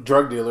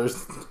drug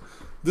dealers,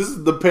 this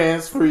is the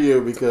pants for you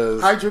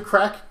because... Hide your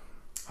crack.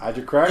 Hide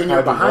your crack. In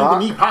your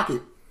behind-the-knee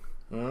pocket.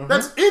 Mm-hmm.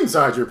 That's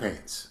inside your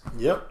pants.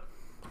 Yep.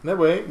 That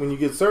way, when you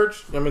get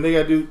searched, I mean,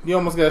 you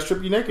almost got to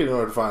strip you naked in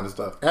order to find the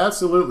stuff.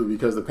 Absolutely,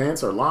 because the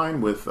pants are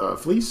lined with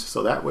fleece,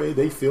 so that way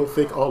they feel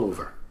thick all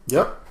over.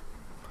 Yep.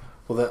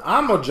 Well, then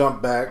I'm going to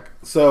jump back.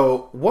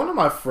 So, one of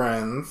my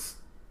friends,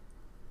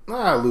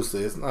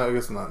 loosely, I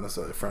guess not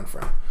necessarily a friend,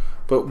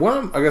 but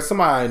I guess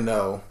somebody I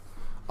know,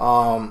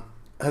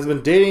 has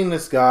been dating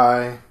this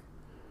guy,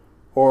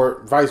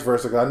 or vice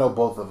versa, because I know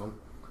both of them.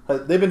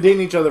 They've been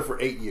dating each other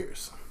for 8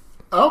 years.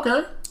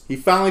 Okay. He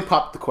finally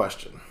popped the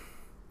question.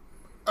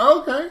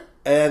 Okay.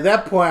 And at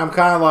that point, I'm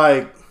kind of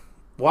like,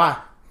 why?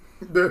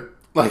 The-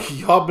 Like,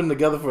 y'all been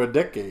together for a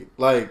decade.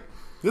 Like, at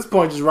this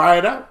point, just ride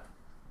it out.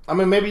 I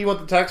mean, maybe you want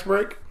the tax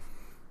break.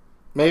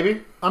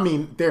 Maybe. I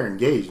mean, they're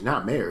engaged,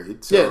 not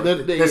married. So Yeah,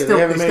 they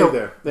haven't made it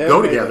there. They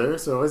go haven't made it together, there.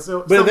 so it's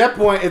But at that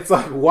point, it's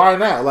like, why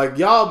not? Like,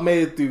 y'all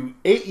made it through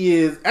 8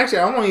 years. Actually,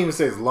 I won't even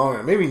say it's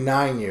longer. Maybe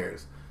 9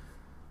 years.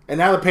 And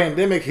now the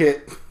pandemic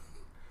hit.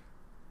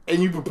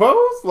 And you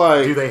propose?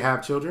 Like, do they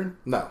have children?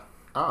 no.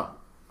 Oh.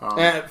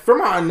 And from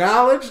my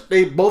knowledge,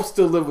 they both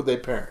still live with their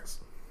parents.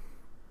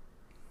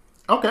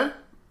 Okay.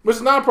 Which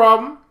is not a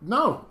problem.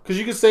 No. Because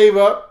you can save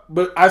up.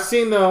 But I've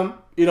seen them,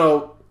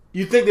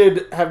 you think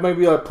they'd have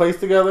maybe a place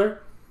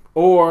together.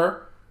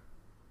 Or,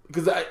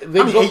 because they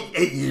I mean, go...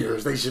 8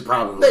 years, they should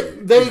probably.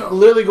 They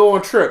literally go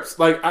on trips.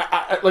 Like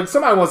I like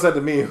somebody once said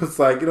to me, it was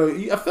like,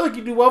 I feel like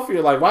you do well for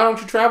your life. Why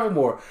don't you travel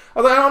more?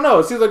 I was like, I don't know.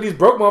 It seems like these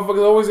broke motherfuckers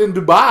are always in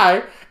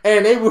Dubai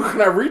and they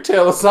working at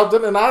retail or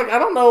something, and I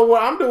don't know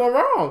what I'm doing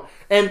wrong.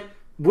 And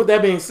with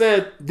that being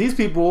said, these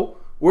people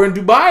were in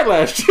Dubai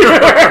last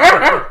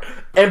year,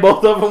 and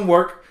both of them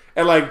work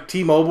at like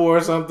T-Mobile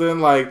or something.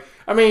 Like,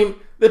 I mean,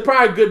 they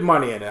probably good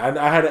money in it.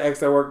 I had an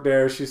ex that worked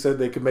there. She said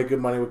they could make good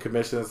money with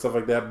commission and stuff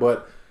like that,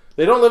 but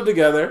they don't live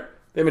together.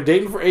 They've been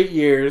dating for 8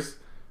 years.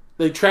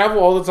 They travel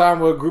all the time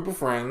with a group of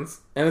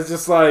friends, and it's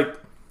just like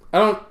I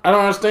don't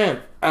understand.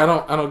 I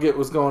don't get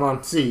what's going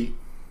on. See,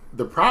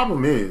 the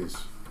problem is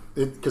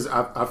because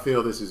I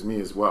feel this is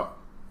me as well.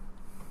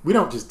 We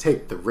don't just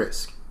take the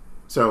risk,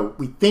 so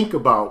we think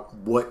about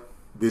what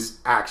this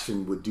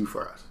action would do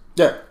for us.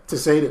 Yeah, To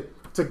say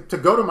that to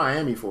go to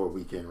Miami for a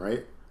weekend,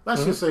 right?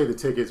 Let's just say the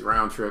tickets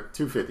round trip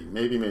 $250,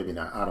 maybe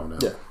not. I don't know.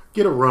 Yeah.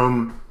 Get a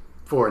room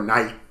for a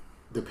night,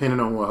 depending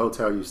on what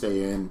hotel you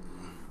stay in.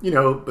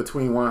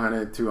 Between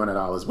 $100,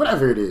 $200,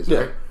 whatever it is. Yeah.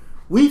 Right?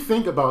 We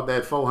think about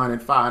that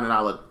 $400,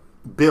 $500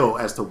 bill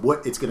as to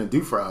what it's going to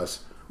do for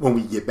us when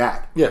we get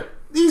back. yeah.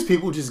 These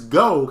people just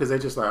go because they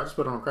just like, I just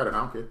put it on credit. I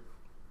don't care.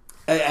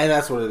 And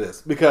that's what it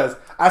is. Because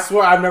I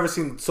swear I've never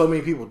seen so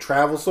many people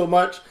travel so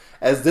much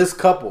as this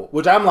couple,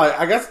 which I'm like,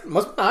 I guess it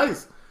must be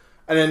nice.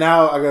 And then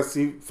now I guess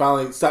he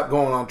finally stopped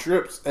going on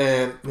trips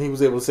and he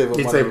was able to save up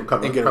He'd money save a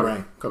couple, and get a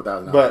ring. couple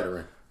 $1,000 But get a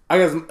ring. I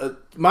guess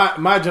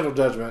my general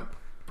judgment,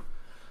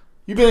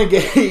 you've been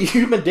engaged,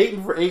 you've been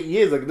dating for 8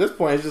 years. Like at this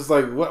point, it's just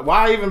like,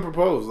 why even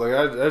propose? Like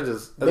I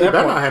just at They that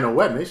better point, not have no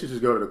wedding. They should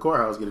just go to the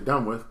courthouse, get it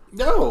done with.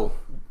 no.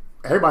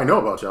 Everybody know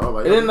about y'all.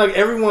 Like, And then like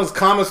everyone's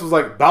comments was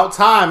like about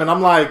time, and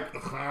I'm like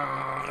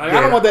I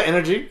don't want that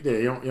energy. yeah,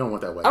 you don't want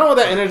that wedding. I don't want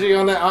that energy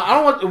on that. I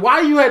don't want. Why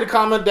you had to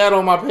comment that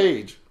on my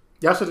page?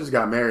 Y'all should have just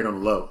got married on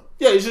the low.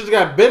 Yeah, you should have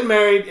got been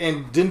married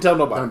and didn't tell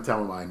nobody. Don't tell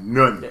them like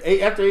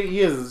nothing. After 8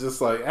 years, it's just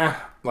like,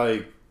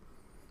 like,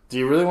 do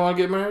you really want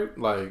to get married?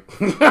 Like,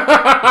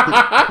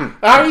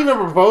 how do you even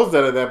propose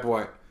that at that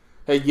point?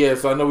 Hey, yeah,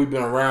 so I know we've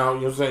been around.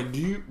 You know what I'm saying?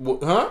 Do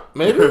you,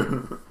 maybe?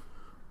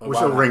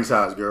 What's your ring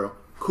size, girl?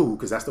 Cool,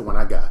 because that's the one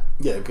I got.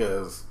 Yeah,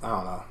 because, I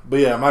don't know. But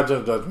yeah, my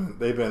judgment,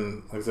 they've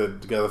been, like I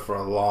said, together for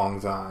a long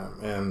time.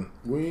 And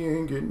We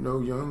ain't getting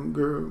no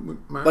younger.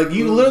 like,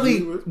 you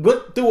literally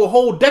went through a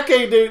whole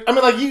decade, dude. I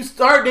mean, like, you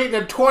started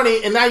dating at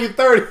 20 and now you're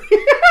 30.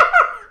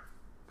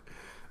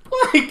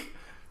 Like,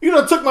 you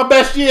done took my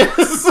best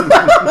years.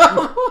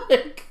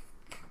 Like,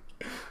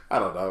 I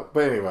don't know.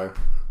 But anyway.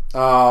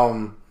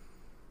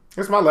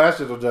 It's my last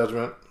little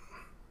judgment.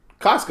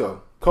 Costco,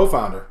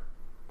 co-founder,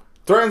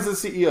 threatens the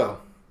CEO.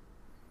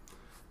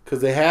 Because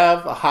they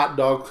have a hot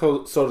dog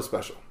soda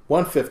special.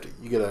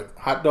 $150. You get a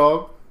hot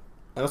dog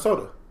and a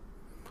soda.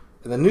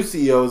 And the new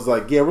CEO is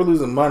like, yeah, we're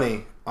losing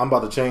money. I'm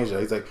about to change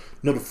that. He's like,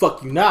 no, the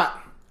fuck you not.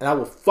 And I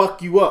will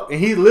fuck you up. And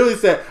he literally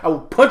said, I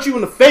will punch you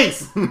in the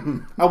face.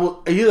 I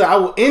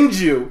will end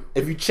you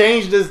if you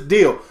change this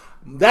deal.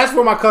 That's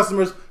where my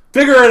customers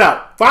figure it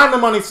out. Find the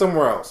money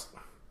somewhere else.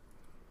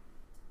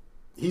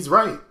 He's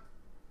right.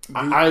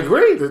 I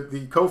agree.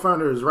 The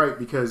co-founder is right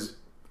because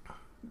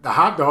the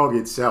hot dog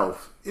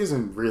itself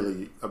isn't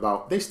really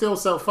about. They still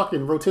sell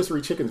fucking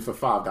rotisserie chickens for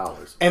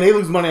 $5. And they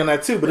lose money on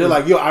that too. But they're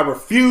like, yo, I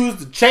refuse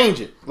to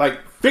change it.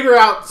 Like, figure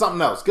out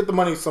something else. Get the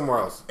money somewhere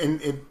else. And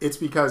it's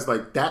because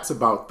like that's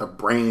about the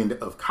brand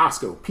of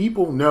Costco.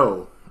 People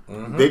know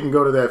they can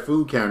go to that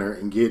food counter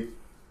and get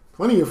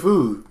plenty of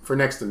food for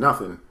next to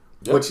nothing,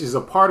 which is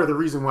a part of the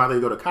reason why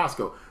they go to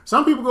Costco.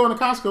 Some people go into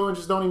Costco and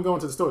just don't even go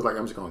into the stores. Like,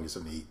 I'm just going to get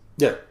something to eat.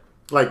 Yeah.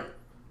 Like,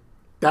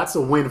 that's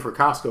a win for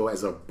Costco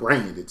as a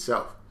brand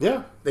itself.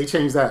 Yeah. They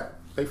change that.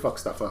 They fuck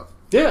stuff up.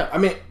 Yeah. I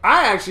mean,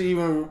 I actually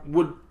even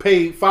would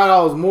pay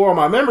 $5 more on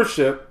my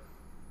membership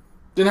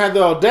than have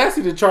the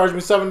audacity to charge me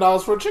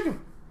 $7 for a chicken.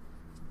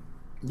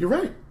 You're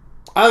right.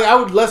 I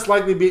would less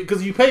likely be,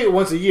 because you pay it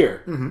once a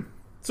year. Mm-hmm.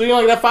 So you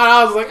know, like that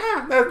 $5 is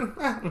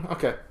like,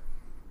 okay.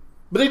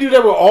 But they do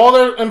that with all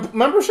their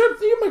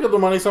memberships. You make up the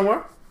money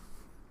somewhere.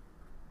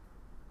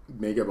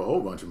 Make up a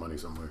whole bunch of money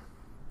somewhere.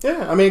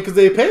 Yeah, I mean, because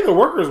they pay their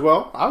workers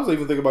well. I was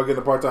even thinking about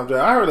getting a part-time job.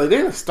 I heard like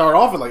they start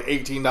off at like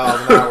 $18 an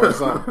hour or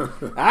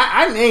something.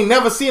 I ain't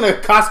never seen a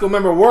Costco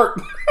member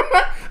work.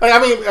 Like, I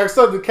mean,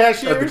 except the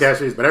cashiers. At the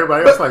cashiers, but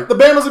everybody else But the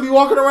bandits will be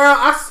walking around.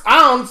 I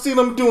don't see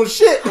them doing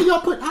shit.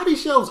 how these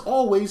shelves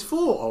always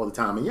full all the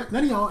time, and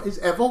none of y'all is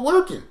ever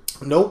working.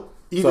 Nope.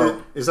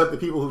 Either it's like the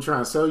people who try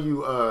and sell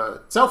you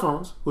cell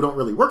phones who don't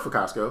really work for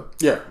Costco.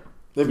 Yeah,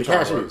 they be The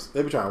trying to work. cashiers.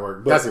 They be trying to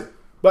work. But, That's it.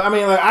 But I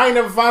mean, like, I ain't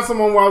never find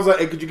someone where I was like,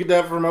 "Hey, could you get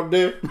that from up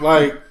there?"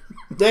 Like,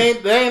 they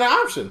ain't an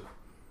option.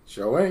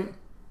 Sure ain't.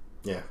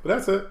 Yeah, but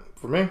that's it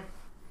for me.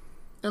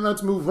 And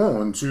let's move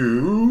on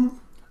to...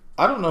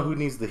 I don't know who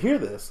needs to hear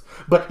this,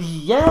 but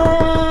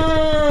yes,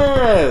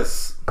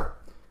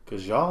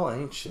 because y'all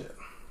ain't shit.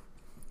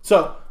 So,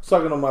 I was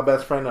talking to my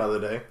best friend the other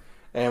day,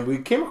 and we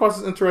came across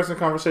this interesting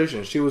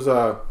conversation. She was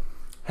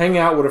hanging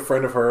out with a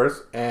friend of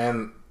hers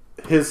and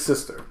his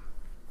sister.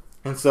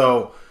 And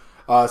so,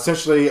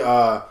 essentially,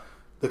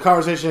 the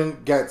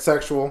conversation got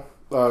sexual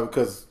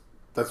because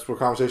that's where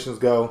conversations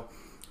go.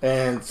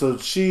 And so I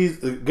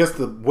guess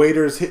the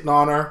waiter's hitting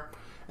on her,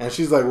 and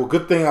she's like, well,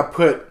 good thing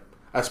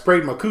I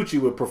sprayed my coochie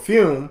with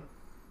perfume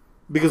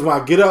because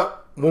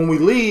when we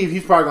leave,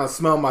 he's probably going to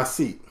smell my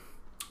seat.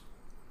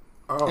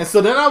 Oh. And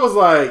so then I was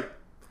like,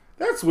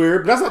 that's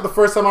weird, but that's not the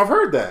first time I've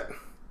heard that.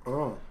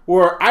 Oh.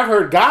 Where I've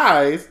heard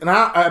guys, and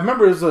I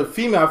remember it was a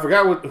female, I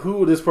forgot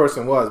who this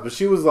person was, but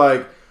she was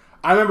like,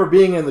 I remember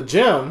being in the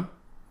gym,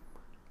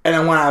 and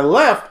then when I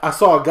left, I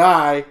saw a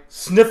guy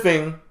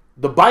sniffing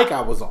the bike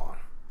I was on.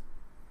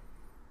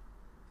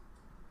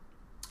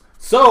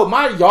 So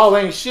my y'all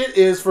ain't shit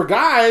is for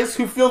guys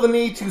who feel the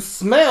need to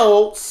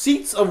smell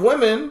seats of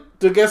women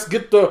to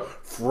get the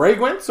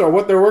fragrance or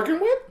what they're working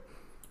with.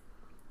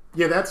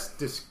 Yeah, that's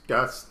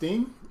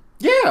disgusting.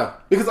 Yeah,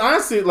 because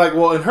honestly, like,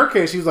 well, in her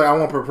case, she was like, I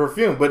want her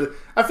perfume. But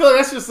I feel like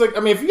that's just like,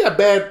 I mean, if you got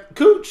bad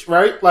cooch,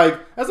 right? Like,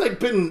 that's like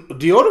putting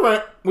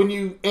deodorant when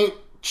you ain't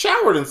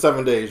showered in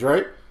 7 days,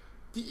 right?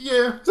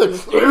 Yeah. It's like,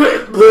 you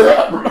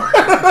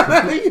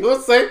know what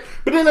I'm saying?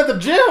 But then at the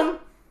gym,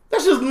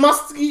 that's just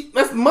musty.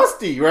 That's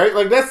musty, right?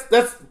 Like,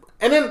 that's,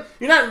 and then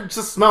you're not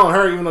just smelling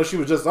her, even though she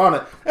was just on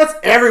it. That's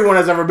everyone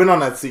that's ever been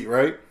on that seat,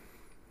 right?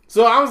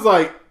 So I was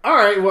like, all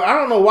right, well, I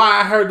don't know why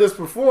I heard this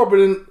before, but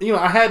then, you know,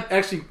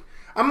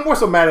 I'm more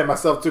so mad at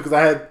myself too because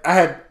I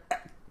had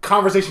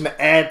conversation to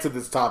add to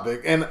this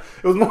topic, and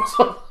it was more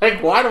so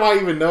like, why do I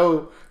even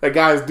know that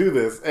guys do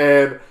this?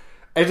 And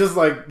it's just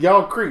like,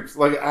 y'all creeps.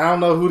 Like, I don't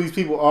know who these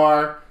people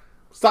are.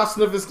 Stop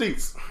sniffing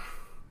seats.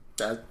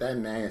 That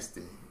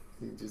nasty.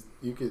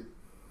 You could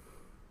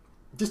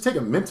just take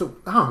a mental.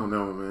 I don't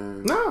know,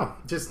 man. No,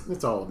 just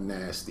it's all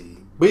nasty.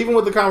 But even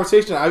with the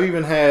conversation, I've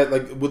even had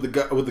like with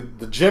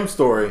the gym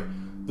story.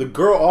 The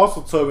girl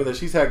also told me that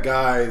she's had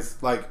guys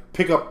like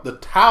pick up the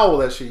towel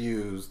that she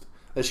used,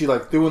 that she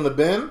like threw in the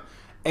bin,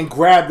 and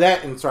grab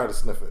that and try to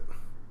sniff it.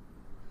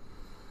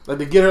 Like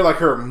to get her like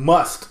her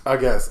must, I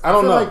guess. I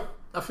don't know.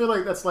 I feel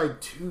like that's like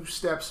 2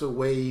 steps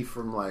away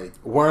from like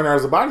wearing her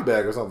as a body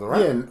bag or something,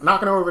 right? Yeah,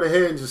 knocking her over the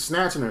head and just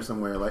snatching her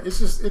somewhere. Like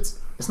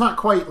it's not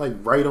quite like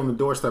right on the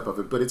doorstep of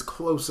it, but it's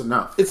close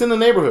enough. It's in the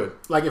neighborhood.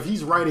 Like if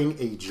he's writing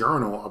a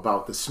journal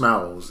about the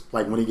smells,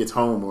 like when he gets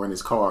home or in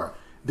his car,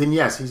 then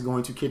yes, he's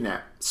going to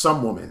kidnap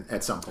some woman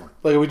at some point.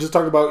 Like we just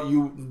talked about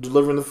you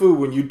delivering the food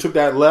when you took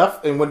that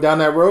left and went down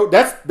that road.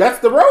 That's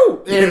the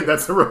road. And yeah,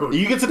 that's the road.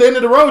 You get to the end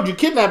of the road, you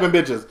kidnapping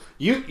bitches.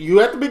 You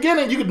at the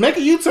beginning, you could make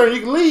a U-turn, you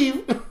can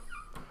leave.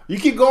 You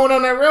keep going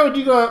on that road,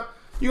 you gonna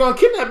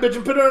kidnap bitch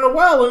and put her in a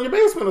well in your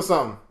basement or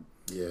something.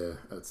 Yeah,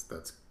 that's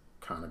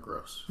kind of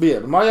gross. But yeah,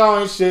 but my y'all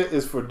ain't shit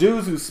is for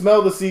dudes who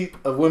smell the seat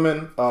of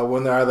women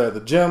when they're either at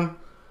the gym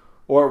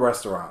or at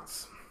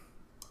restaurants.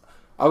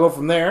 I'll go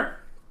from there.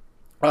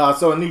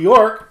 So in New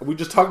York, we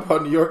just talked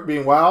about New York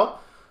being wild.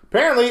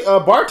 Apparently,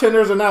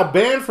 bartenders are now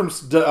banned from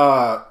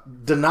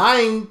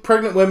denying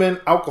pregnant women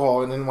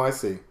alcohol in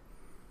NYC.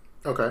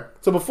 Okay.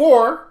 So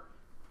before,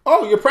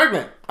 oh, you're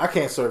pregnant, I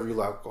can't serve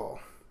you alcohol.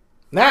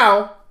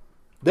 Now,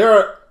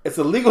 it's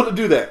illegal to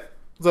do that.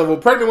 So when a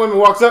pregnant woman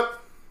walks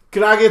up,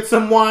 can I get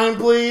some wine,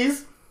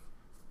 please?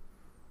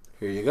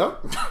 Here you go.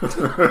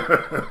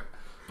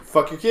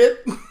 Fuck your kid.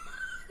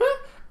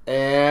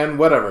 And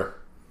whatever.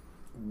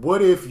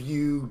 What if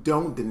you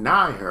don't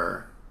deny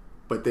her,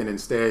 but then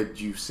instead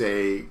you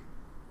say,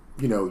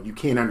 you know, you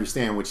can't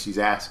understand what she's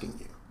asking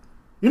you?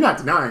 You're not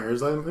denying her.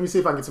 It's like, let me see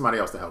if I can get somebody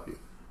else to help you.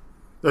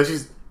 So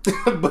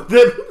but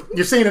then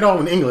you're saying it all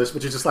in English,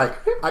 but you're just like,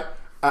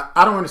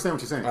 I don't understand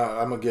what you're saying.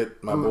 I'm gonna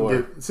get my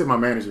boy. Sit my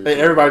manager. Hey,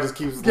 everybody just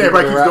keeps doing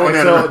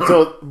that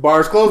until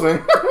bar's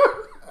closing.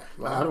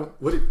 I don't.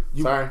 What?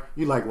 Sorry.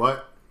 You like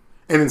what?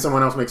 And then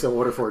someone else makes an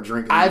order for a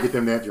drink, and you get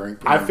them that drink.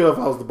 I feel if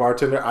I was the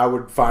bartender, I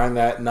would find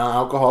that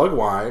non-alcoholic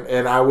wine,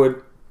 and I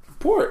would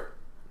pour it.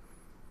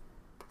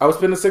 I would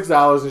spend the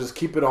 $6 and just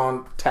keep it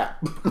on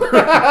tap.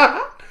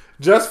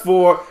 Just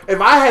for, if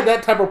I had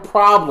that type of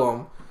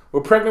problem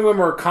where pregnant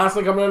women were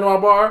constantly coming into my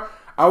bar,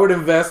 I would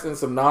invest in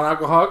some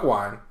non-alcoholic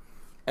wine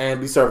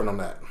and be serving them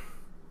that.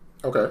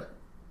 Okay.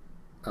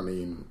 I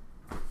mean...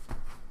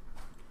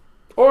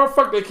 Or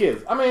fuck their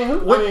kids. I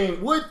mean,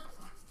 what?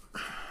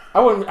 I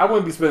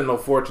wouldn't be spending no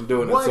fortune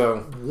doing it. So,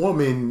 what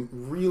woman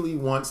really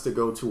wants to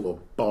go to a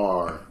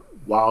bar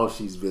while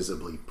she's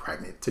visibly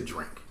pregnant to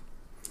drink?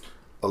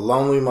 A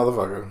lonely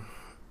motherfucker.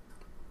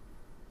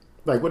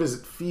 Like, what is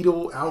it?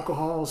 Fetal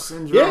alcohol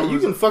syndrome? Yeah, you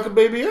can fuck a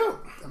baby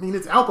up. I mean,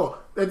 it's alcohol.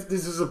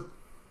 This is a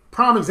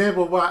prime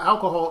example of why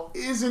alcohol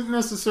isn't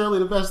necessarily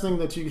the best thing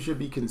that you should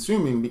be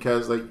consuming,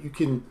 because, like, you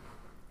can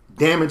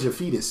damage a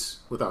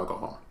fetus with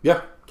alcohol.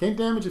 Yeah. Can't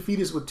damage a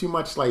fetus with too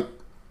much, like,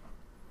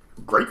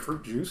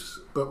 grapefruit juice.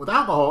 But with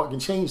alcohol, it can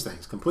change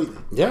things completely.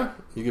 Yeah.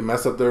 You can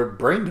mess up their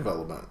brain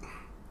development.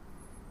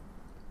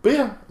 But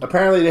yeah,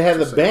 apparently they had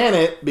to ban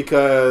it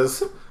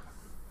because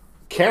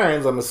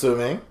Karens, I'm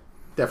assuming,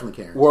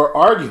 Definitely Karen. were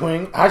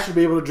arguing I should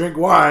be able to drink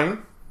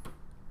wine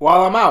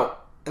while I'm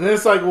out. And then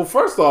it's like, well,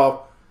 first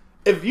off,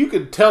 if you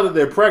could tell that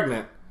they're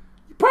pregnant,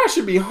 you probably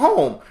should be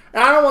home.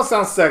 And I don't want to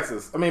sound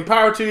sexist. I mean,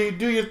 power to you,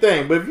 do your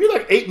thing. But if you're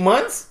like 8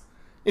 months,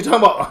 you're talking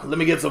about, oh, let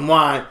me get some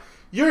wine.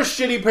 You're a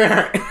shitty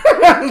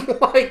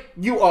parent. Like,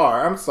 you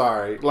are. I'm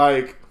sorry.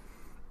 Like,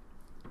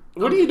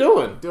 what are you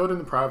doing? Do it in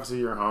the privacy of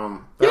your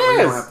home. That way you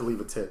don't have to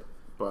leave a tip.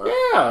 But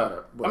Yeah.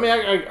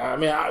 I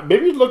mean,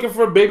 maybe you're looking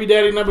for a baby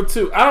daddy number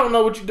 2. I don't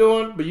know what you're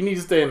doing, but you need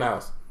to stay in the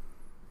house.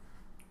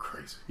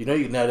 Crazy. You know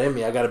you're not in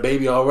me. I got a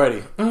baby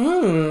already.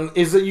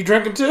 Is it you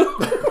drinking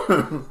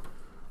too?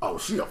 Oh,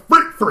 she a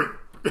freak.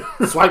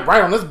 Swipe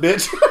right on this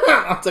bitch.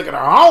 I'm taking her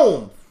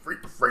home. Freak.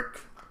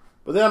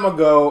 But then I'm going to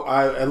go.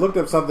 I looked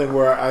up something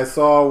where I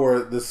saw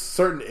where this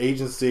certain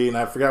agency, and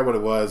I forgot what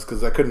it was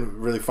because I couldn't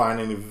really find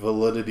any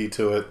validity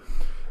to it,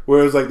 where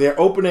it was like they're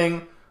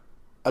opening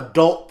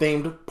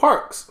adult-themed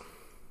parks.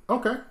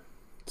 Okay.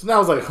 So now I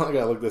was like, I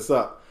got to look this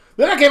up.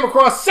 Then I came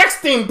across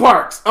sex-themed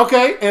parks.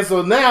 Okay? And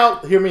so now,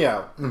 hear me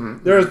out.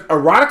 Mm-hmm. There's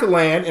Erotica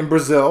Land in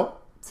Brazil.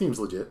 Seems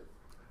legit.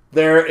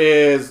 There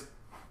is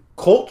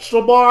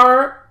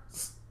Kulturbar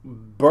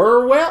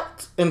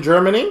Burwelt in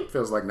Germany.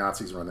 Feels like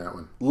Nazis run that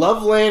one.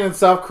 Loveland in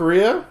South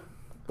Korea.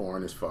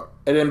 Boring as fuck.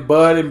 And then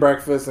Bud and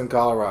Breakfast in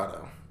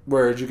Colorado.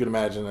 Where, as you can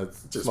imagine,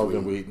 it's Just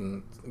smoking weed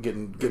and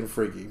getting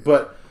freaky.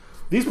 But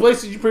these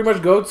places you pretty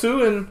much go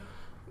to, and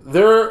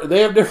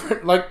they have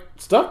different like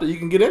stuff that you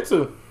can get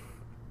into.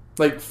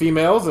 Like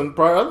females and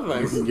probably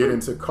other You things. can get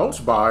into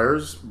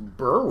Kulturbar's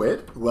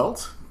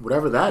Welt,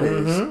 whatever that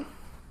is. Mm-hmm.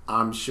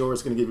 I'm sure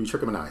it's going to give you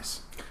trick 'em and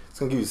ice. It's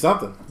going to give you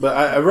something. But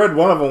I read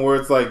one of them where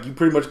it's like you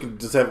pretty much can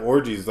just have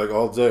orgies like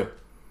all day.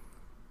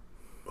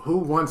 Who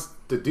wants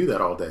to do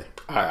that all day?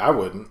 I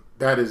wouldn't.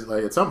 That is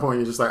like, at some point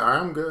you're just like, all right,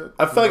 I'm good.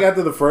 I feel like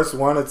after the first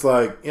one, it's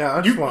like, yeah,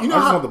 I just want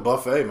the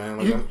buffet, man.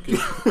 Like,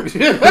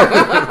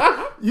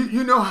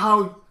 You know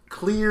how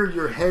clear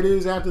your head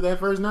is after that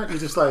first night? You're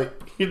just like,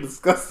 you're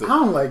disgusted. I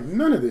don't like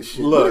none of this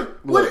shit. Look.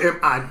 What am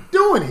I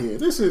doing here?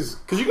 This is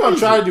Because you're going to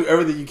try to do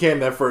everything you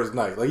can that first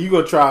night. Like, you're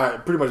going to try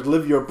pretty much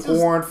live your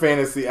porn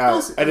fantasy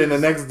out. And then the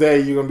next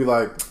day, you're going to be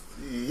like,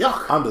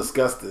 yuck. I'm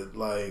disgusted.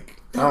 Like,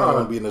 I don't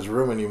want to be in this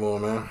room anymore,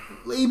 man.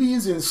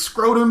 Labias and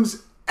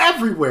scrotums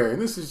everywhere,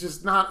 and this is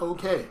just not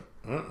okay.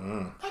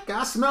 That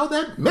guy smelled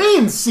that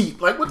man seat.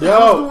 Like, what the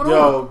hell is going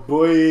on?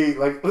 Boy.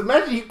 Like,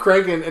 imagine you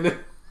cranking and then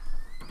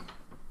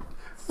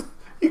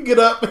you get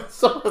up and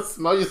someone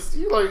smell you.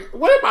 You're like,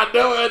 what am I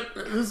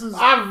doing?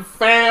 I've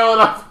failed.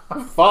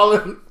 I've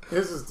fallen.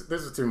 This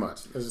is too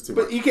much. This is too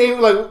much. But you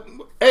can't like,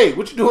 hey,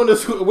 what you doing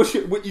this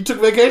week? You took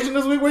vacation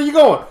this week? Where you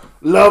going?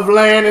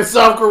 Loveland in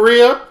South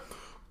Korea?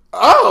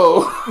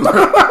 Oh.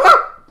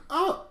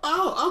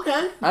 Oh,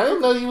 okay. I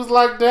didn't know you was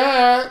like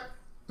that.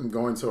 I'm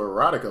going to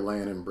Erotica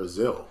Land in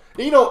Brazil.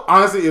 And, you know,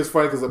 honestly, it's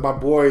funny because my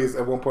boys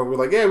at one point were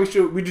like, yeah, we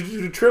should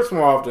do trips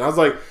more often. I was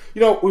like,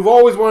 you know, we've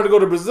always wanted to go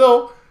to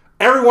Brazil.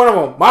 Every one of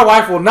them. My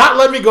wife will not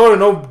let me go to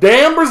no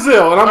damn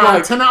Brazil. And I'm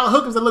like, $10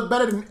 hookers that look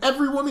better than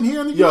every woman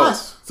here in the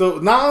U.S. So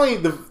not only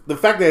the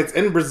fact that it's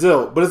in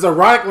Brazil, but it's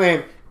Erotic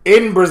Land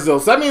in Brazil.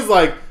 So that means,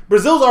 like,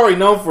 Brazil's already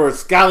known for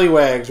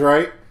scallywags,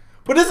 right?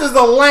 But this is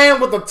the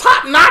land with the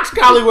top-notch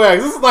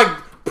scallywags. This is like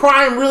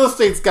prime real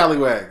estate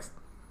scallywags.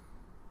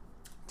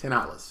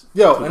 $10.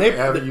 Yo, and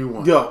whatever you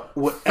want. Yo,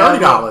 whatever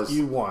 $30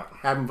 you want.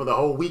 Have them for the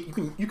whole week.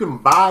 You can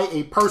buy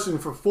a person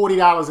for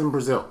 $40 in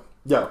Brazil.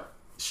 Yo,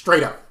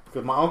 straight up.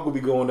 Because my uncle be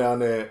going down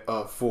there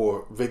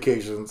for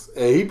vacations,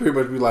 and he pretty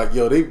much be like,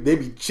 yo, they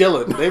be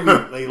chilling. They be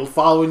like,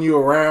 following you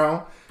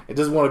around and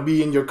just want to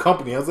be in your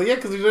company. I was like, yeah,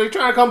 because they're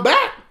trying to come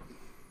back.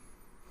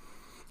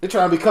 They're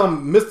trying to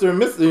become Mr.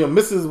 and Mrs.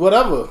 Mrs.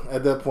 whatever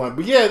at that point.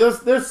 But yeah,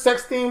 there's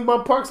sex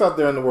themed parks out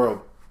there in the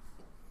world.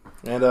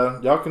 And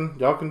y'all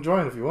can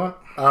join if you want.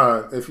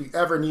 If you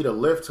ever need a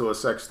lift to a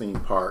sex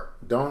theme park,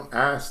 don't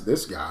ask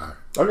this guy.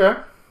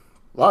 Okay.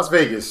 Las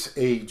Vegas,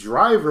 a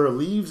driver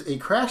leaves a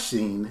crash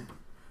scene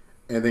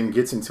and then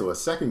gets into a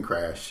second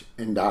crash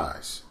and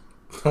dies.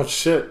 Oh,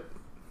 shit.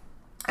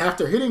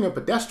 After hitting a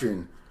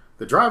pedestrian,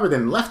 the driver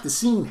then left the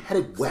scene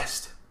headed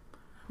west.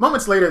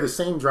 Moments later, the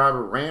same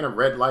driver ran a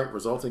red light,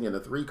 resulting in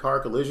a 3-car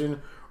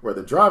collision where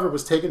the driver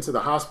was taken to the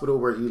hospital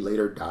where he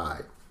later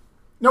died.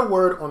 No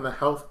word on the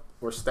health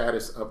or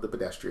status of the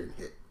pedestrian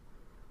hit.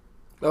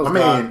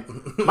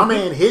 My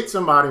man hit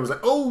somebody and was like,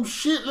 oh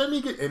shit, let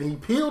me get... And he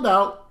peeled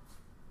out,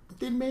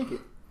 didn't make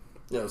it.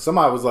 Yeah,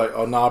 somebody was like,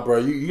 "Oh nah, bro,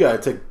 you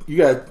gotta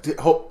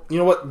hope. You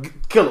know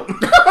what? Kill him,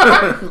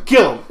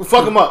 kill him,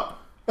 fuck him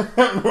up."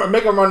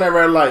 Make him run that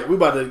red light. We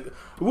about to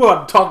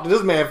talk to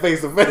this man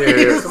face to face.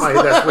 Yeah, somebody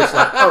hit that switch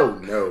like, oh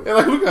no. They're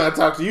like, we gotta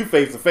talk to you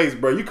face to face,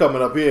 bro. You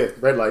coming up here?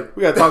 Red light.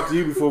 We gotta talk to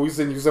you before we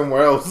send you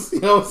somewhere else.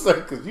 You know what I'm saying?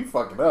 Because you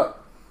fucking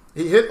up.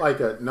 He hit like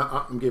a. No,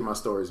 I'm getting my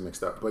stories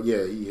mixed up, but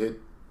yeah, he hit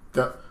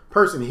the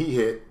person he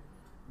hit.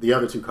 The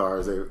other two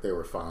cars, they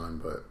were fine,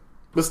 but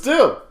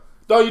still,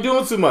 dog, you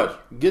doing too much.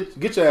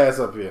 Get your ass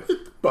up here.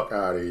 Fuck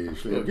out of here,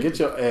 shit. Get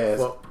your ass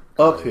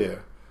up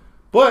here.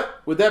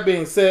 But with that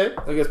being said,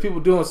 I guess people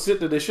doing shit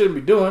that they shouldn't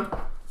be doing.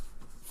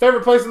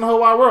 Favorite place in the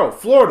whole wide world,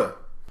 Florida.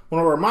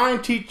 Want to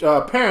remind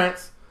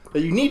parents that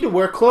you need to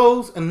wear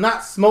clothes and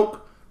not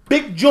smoke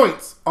big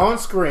joints on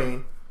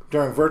screen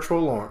during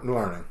virtual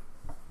learning.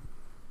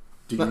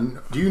 Do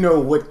you know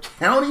what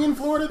county in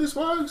Florida this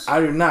was? I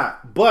do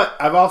not, but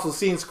I've also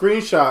seen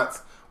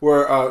screenshots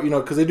where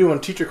because they're doing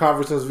teacher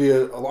conferences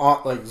via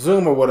like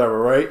Zoom or whatever,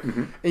 right?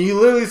 Mm-hmm. And you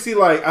literally see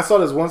I saw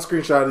this one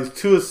screenshot of these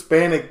two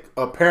Hispanic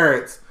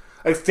parents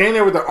like standing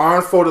there with their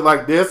arms folded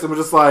like this, and we're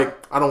just like,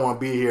 I don't want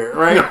to be here,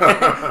 right?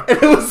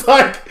 And it was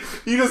like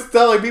you just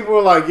tell people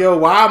were like, yo,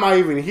 why am I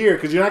even here?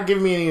 Because you're not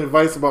giving me any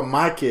advice about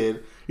my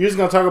kid. You're just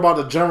gonna talk about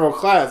the general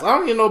class. I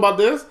don't even know about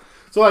this.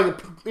 So I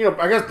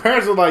guess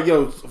parents are like,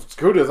 yo,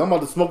 screw this. I'm about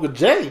to smoke a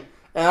J,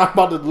 and I'm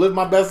about to live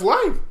my best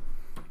life.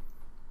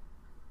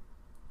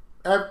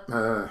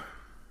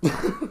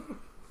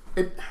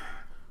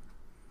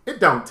 It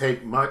don't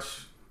take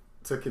much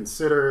to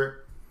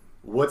consider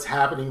what's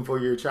happening for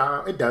your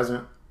child. It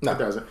doesn't. No. It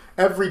doesn't.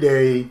 Every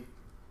day,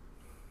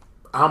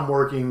 I'm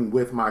working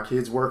with my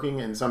kids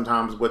working, and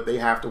sometimes what they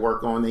have to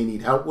work on, they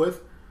need help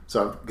with.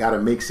 So I've got to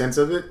make sense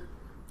of it.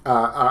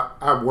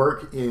 I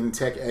work in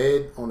tech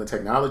ed on the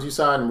technology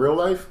side in real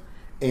life,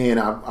 and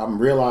I'm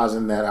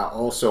realizing that I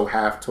also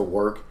have to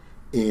work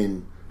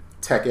in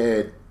tech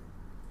ed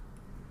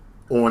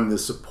on the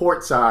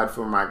support side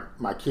for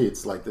my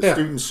kids, like the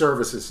student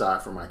services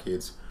side for my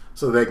kids,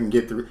 so they can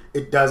get through.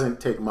 It doesn't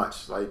take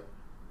much. Like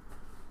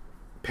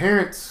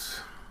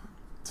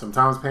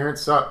sometimes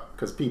parents suck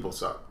because people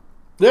suck.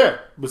 Yeah,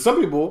 but some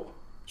people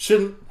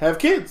shouldn't have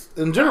kids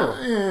in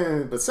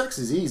general. But sex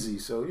is easy,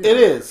 so it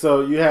is.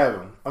 So you have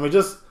them. I mean,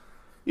 just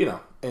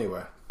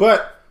anyway.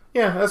 But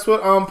yeah, that's what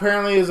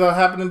apparently is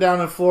happening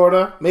down in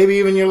Florida. Maybe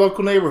even your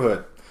local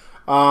neighborhood.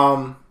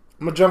 I'm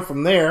gonna jump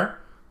from there.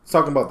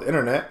 Talking about the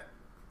internet.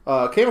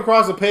 Came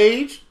across a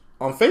page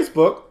on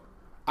Facebook.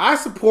 I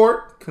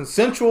support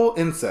consensual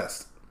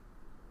incest.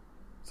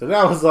 So then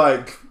I was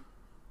like,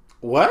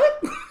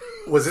 what?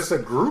 Was this a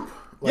group?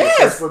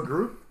 Yes. A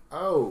group?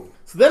 Oh.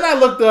 So then I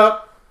looked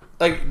up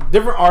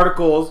different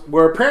articles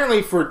where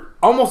apparently for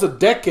almost a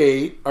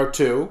decade or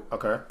two,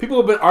 people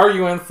have been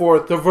arguing for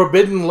the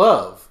forbidden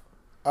love.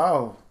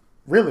 Oh,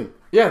 really?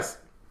 Yes.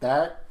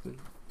 That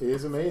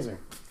is amazing.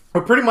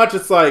 But pretty much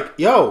it's like,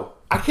 yo,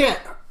 I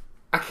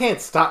can't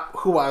stop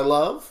who I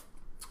love.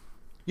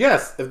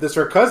 Yes, if this is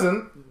your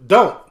cousin,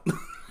 don't.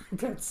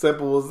 That's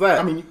simple as that.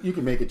 I mean, you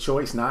can make a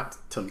choice not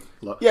to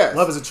love. Yes.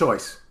 Love is a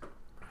choice.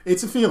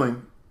 It's a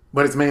feeling,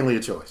 but it's mainly a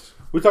choice.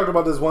 We talked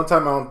about this one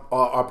time on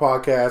our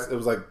podcast. It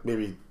was like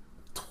maybe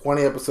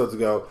 20 episodes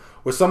ago,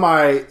 where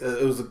somebody,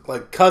 it was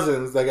like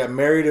cousins that got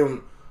married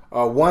in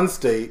one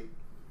state,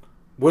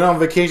 went on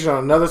vacation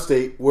on another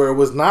state where it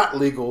was not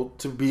legal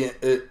to be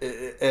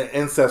an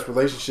incest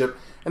relationship,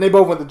 and they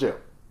both went to jail.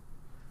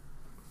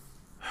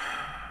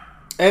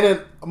 And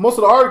then most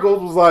of the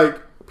articles was like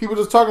people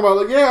just talking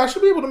about I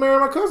should be able to marry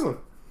my cousin.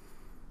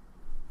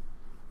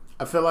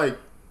 I feel like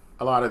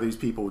a lot of these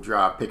people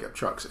drive pickup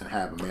trucks and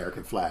have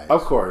American flags.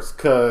 Of course,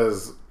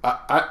 because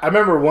I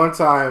remember one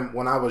time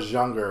when I was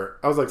younger,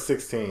 I was like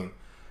 16,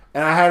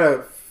 and I had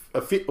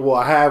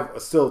I have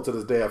still to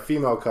this day a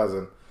female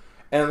cousin,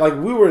 and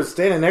we were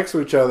standing next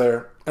to each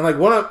other, and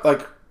one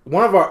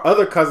of our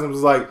other cousins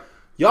was like,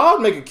 "Y'all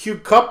make a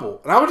cute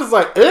couple," and I was just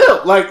like, "Ew," you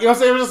know what I'm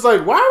saying? It was just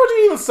like, why would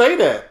you even say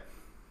that?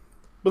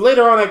 But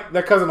later on,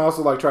 that cousin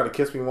also tried to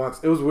kiss me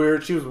once. It was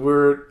weird. She was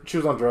weird. She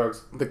was on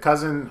drugs. The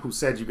cousin who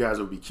said you guys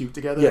would be cute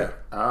together? Yeah.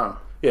 Oh.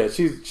 Yeah,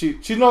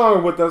 she's no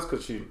longer with us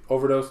because she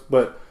overdosed.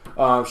 But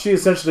she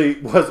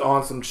essentially was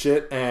on some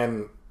shit,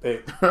 and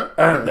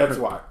that's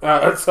why.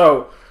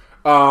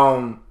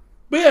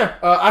 But yeah,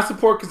 I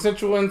support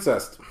consensual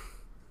incest.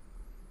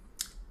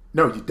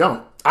 No, you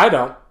don't. I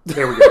don't.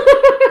 There we go.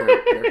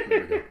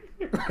 There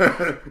we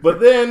go. But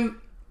then,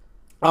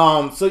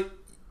 so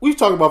we've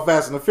talked about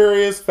Fast and the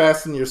Furious,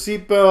 fasten your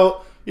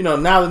seatbelt.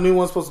 Now the new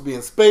one's supposed to be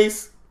in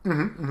space.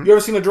 Mm-hmm, mm-hmm. You ever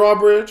seen a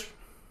drawbridge?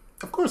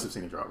 Of course I've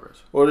seen a drawbridge.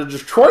 Or the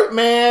Detroit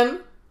man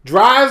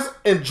drives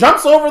and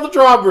jumps over the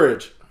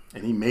drawbridge.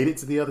 And he made it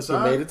to the other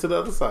side? He made it to the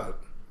other side.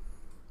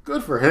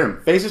 Good for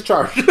him. Face is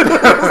charged. It's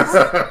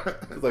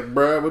like,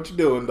 bruh, what you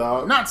doing,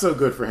 dog? Not so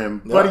good for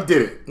him, but he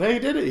did it. Yeah, he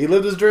did it. He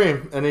lived his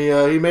dream, and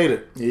he made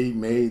it. He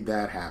made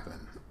that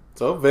happen.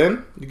 So,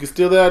 Vin, you can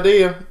steal the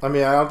idea. I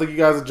mean, I don't think you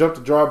guys have jumped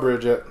the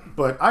drawbridge yet.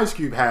 But Ice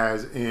Cube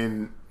has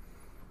in...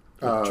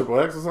 Triple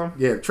X or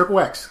something? Yeah, Triple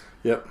X.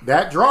 Yep.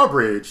 That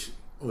drawbridge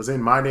was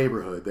in my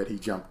neighborhood that he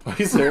jumped. Are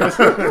you serious?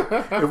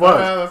 It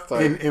was That's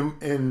tight.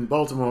 in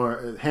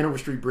Baltimore. Hanover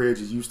Street Bridge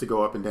used to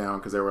go up and down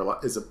because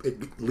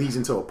it leads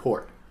into a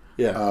port.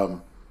 Yeah.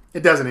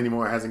 It doesn't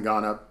anymore. It hasn't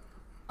gone up.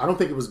 I don't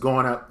think it was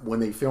going up when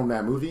they filmed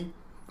that movie,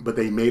 but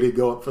they made it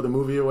go up for the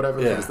movie or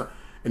whatever. Yeah.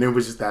 And it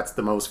was just that's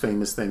the most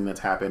famous thing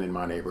that's happened in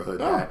my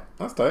neighborhood. Oh,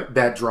 that's tight.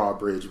 That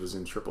drawbridge was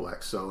in Triple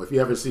X. So if you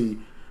ever see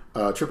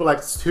Triple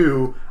X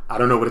 2, I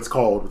don't know what it's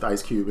called with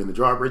Ice Cube in the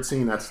drawbridge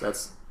scene. That's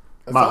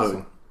my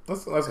awesome. hood.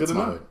 That's good to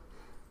my know.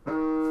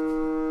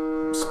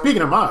 hood.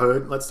 Speaking of my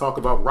hood, let's talk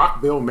about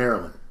Rockville,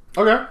 Maryland.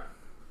 Okay.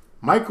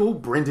 Michael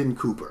Brendan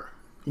Cooper.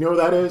 You know who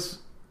that is?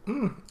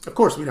 Of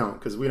course we don't,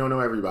 because we don't know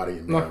everybody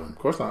in No, Maryland. of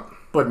course not.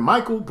 But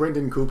Michael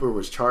Brendan Cooper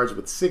was charged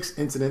with 6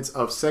 incidents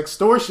of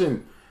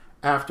sextortion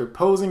after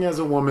posing as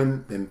a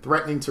woman and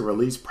threatening to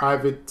release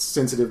private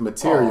sensitive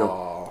material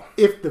Aw.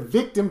 if the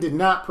victim did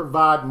not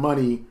provide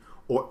money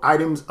or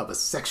items of a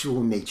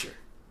sexual nature.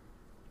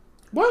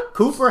 What?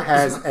 Cooper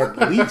has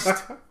at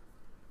least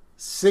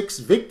 6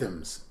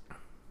 victims.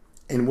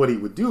 And what he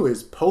would do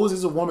is pose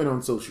as a woman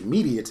on social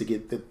media to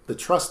get the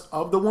trust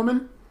of the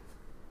woman.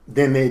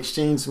 Then they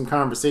exchange some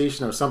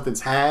conversation or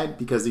something's had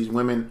because these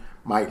women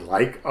might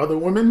like other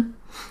women.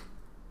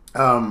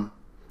 And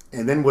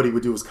then what he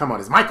would do is come out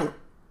as Michael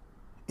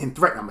and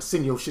threaten, I'm going to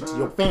send your shit to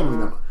your family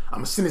member. I'm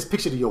going to send this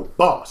picture to your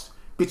boss.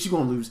 Bitch, you're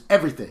going to lose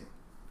everything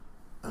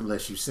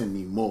unless you send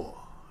me more.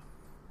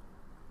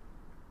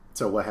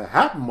 So what had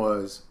happened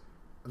was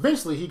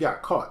eventually he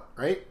got caught,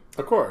 right?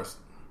 Of course.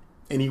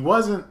 And he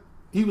was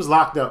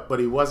locked up, but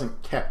he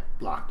wasn't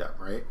kept locked up,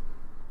 right?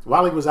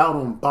 While he was out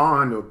on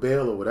bond or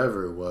bail or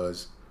whatever it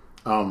was,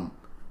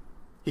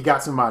 he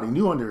got somebody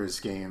new under his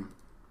scam.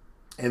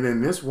 And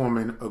then this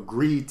woman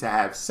agreed to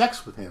have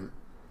sex with him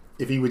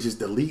if he would just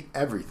delete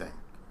everything.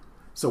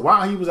 So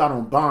while he was out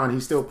on bond,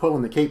 he's still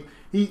pulling the cape.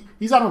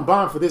 He's out on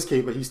bond for this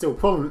cape, but he's still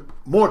pulling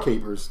more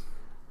capers.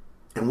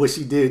 And what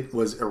she did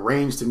was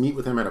arrange to meet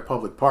with him at a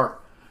public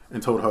park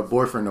and told her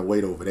boyfriend to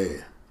wait over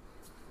there.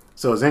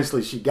 So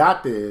essentially she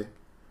got there,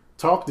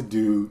 talked to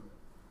dude,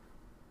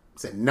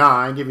 said, nah,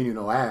 I ain't giving you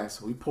no ass.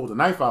 So he pulled a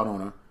knife out on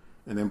her.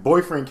 And then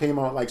boyfriend came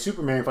out like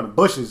Superman from the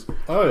bushes,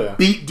 Oh, yeah.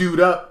 beat dude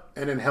up,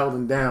 and then held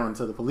him down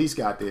until the police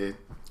got there.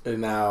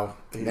 And now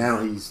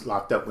He's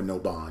locked up with no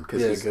bond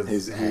because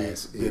his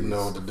ass didn't is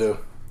know what to do.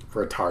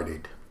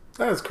 retarded.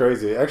 That's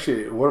crazy.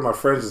 Actually, one of my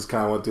friends just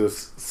kind of went through a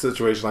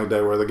situation like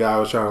that where the guy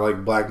was trying to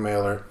like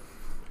blackmail her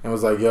and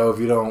was like, "Yo, if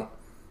you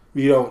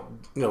don't,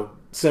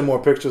 send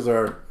more pictures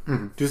or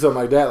do something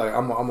like that, like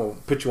I'm gonna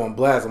put you on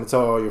blast. I'm gonna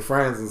tell all your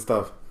friends and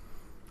stuff."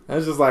 And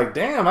it's just like,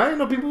 damn, I didn't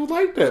know people was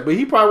like that. But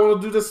he probably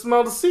want to do the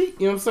smell the seat.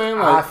 You know what I'm saying?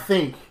 I Like,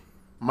 think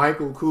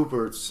Michael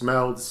Cooper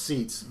smelled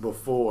seats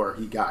before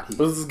he got it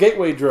here. was his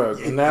gateway drug,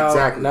 and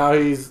Exactly. now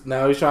he's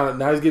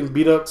getting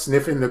beat up.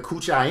 Sniffing the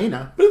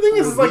cocaina. But the thing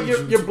is, it's like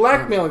you're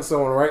blackmailing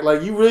someone, right?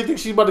 Like, you really think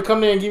she's about to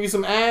come there and give you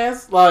some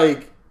ass?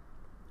 Like,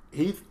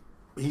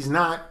 He's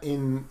not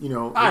in,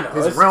 I know,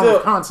 his it's realm still-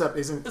 of concept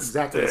isn't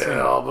exactly the same.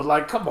 but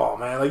like, come on,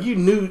 man. Like, you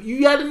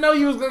had to know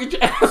you was gonna get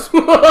your ass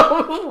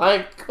whooped.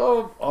 Like,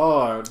 come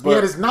on. But, He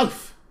had his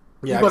knife.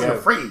 Yeah, I he wasn't guess.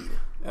 afraid.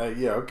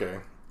 yeah, okay.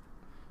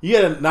 You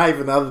had a knife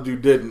and the other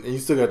dude didn't, and you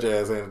still got your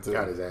ass handed to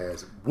Got him. his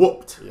ass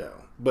whooped. Yeah.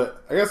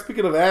 But I guess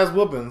speaking of ass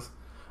whoopings,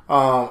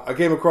 I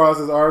came across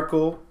this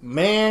article.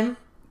 Man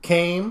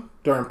came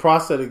during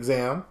prostate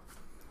exam.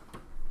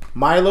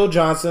 Milo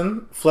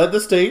Johnson fled the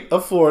state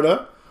of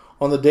Florida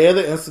on the day of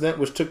the incident,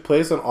 which took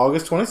place on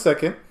August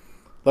 22nd.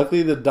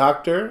 Luckily, the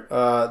doctor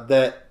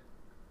that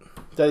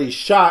he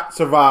shot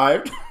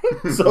survived.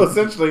 So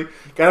essentially,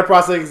 got a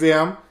prostate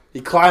exam.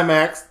 He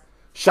climaxed,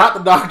 shot the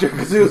doctor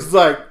because he was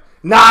like,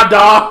 "Nah,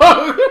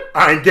 dog."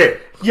 I ain't gay.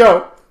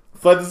 Yo,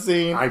 fled the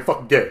scene. I ain't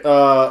fucking gay.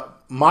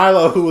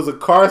 Milo, who was a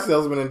car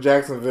salesman in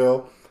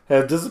Jacksonville,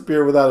 has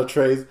disappeared without a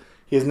trace.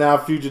 He is now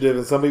fugitive,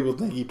 and some people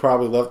think he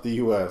probably left the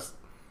U.S.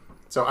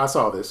 So I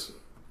saw this.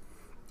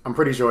 I'm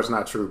pretty sure it's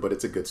not true, but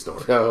it's a good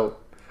story. So,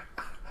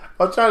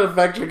 I'll try to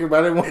fact check it, but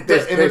I didn't want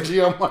There's- that energy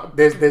on my...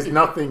 There's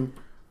nothing.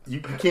 You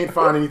can't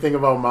find anything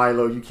about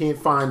Milo. You can't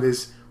find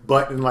this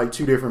but in like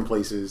 2 different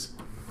places.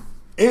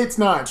 It's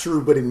not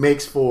true, but it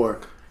makes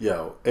for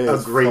Yo, a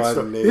it's great funny.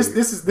 story.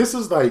 This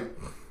is like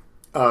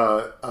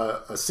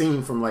a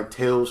scene from like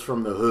Tales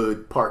from the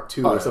Hood Part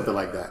 2 or something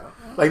like that.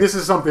 Like, this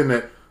is something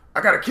that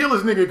I gotta kill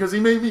this nigga because he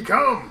made me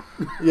come.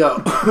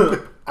 Yo,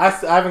 I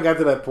haven't got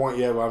to that point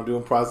yet where I'm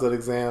doing prostate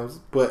exams,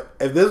 but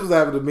if this was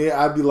happening to me,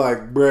 I'd be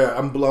like, bruh,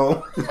 I'm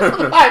blown.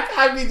 Like,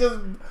 I'd be just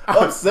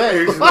upset.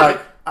 It's like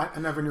I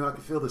never knew I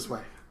could feel this way.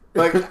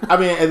 Like, I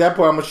mean, at that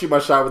point, I'm gonna shoot my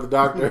shot with the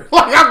doctor.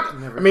 Like,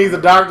 I mean, he's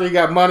a doctor. He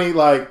got money.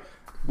 Like,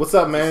 what's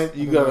up, man?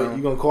 You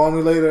gonna call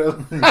me later?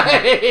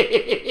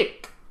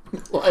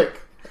 Like,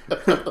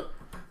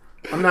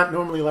 I'm not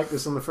normally like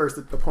this on the first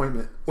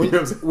appointment. You know what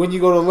I'm saying? when you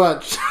go to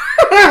lunch,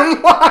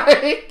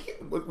 like,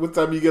 what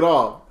time you get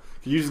off?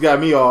 You just got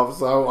me off,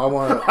 so I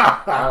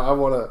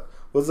wanna.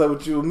 What's up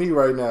with you and me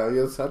right now?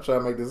 Yes, I'm trying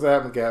to make this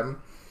happen, Captain.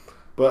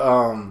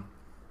 But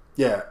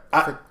yeah,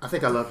 I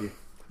think I love you.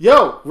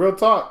 yo, real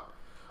talk.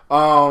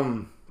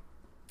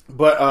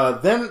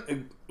 But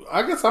then,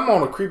 I guess I'm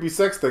on a creepy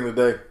sex thing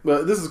today.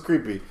 But this is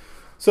creepy.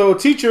 So, a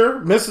teacher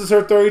misses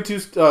her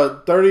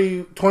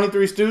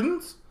 23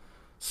 students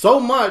so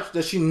much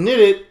that she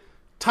knitted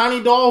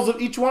tiny dolls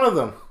of each one of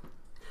them.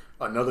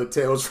 Another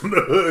Tales from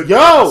the Hood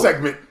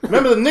segment.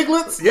 Remember the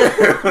Nigglets?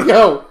 Yeah.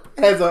 Yo,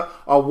 has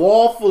a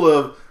wall full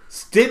of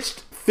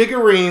stitched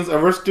figurines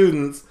of her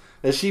students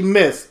that she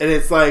missed. And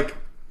it's like,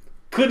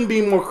 couldn't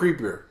be more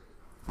creepier.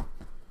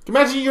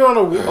 Imagine you're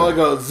on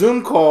a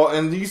Zoom call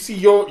and you see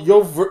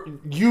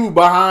you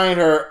behind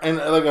her and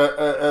like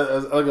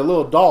a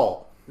little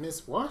doll.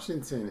 Miss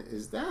Washington,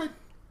 is that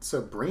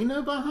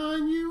Sabrina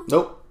behind you?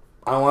 Nope.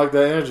 I don't like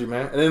that energy,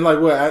 man. And then, like,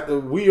 what?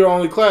 We your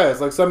only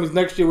class. Like, somebody's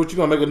next year, what, you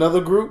gonna make another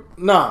group?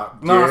 Nah,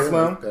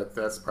 Slim.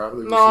 That's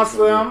probably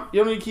Slim. You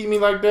don't need to keep me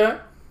like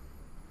that.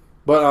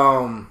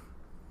 But,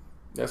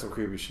 that's some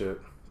creepy shit.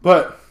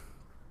 But,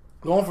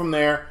 going from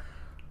there,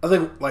 I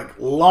think, like,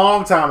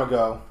 long time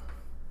ago,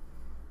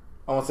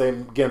 I want to say,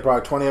 again,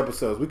 probably 20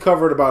 episodes, we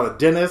covered about a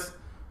dentist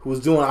who was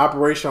doing an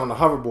operation on the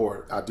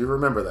hoverboard. I do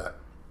remember that.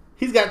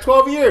 He's got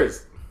 12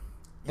 years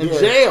in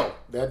jail.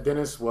 That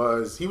dentist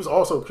he was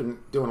also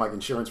doing like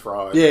insurance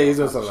fraud. Yeah, he's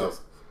doing something else.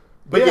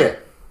 But yeah.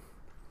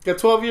 Got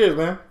 12 years,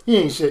 man. He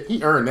ain't shit.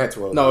 He earned that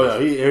 12 No,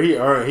 years. yeah, he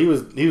earned. He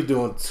was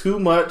doing too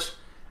much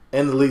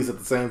and the least at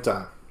the same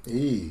time.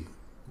 He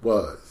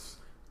was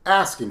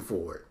asking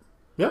for it.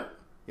 Yeah.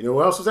 You know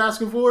who else was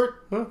asking for it?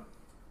 Huh?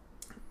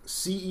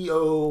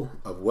 CEO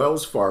of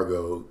Wells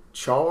Fargo,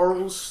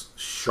 Charles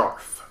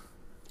Scharf.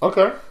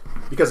 Okay.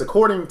 Because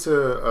according to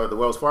the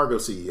Wells Fargo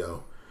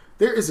CEO,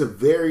 there is a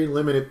very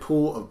limited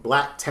pool of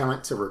black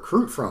talent to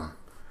recruit from,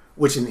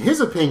 which in his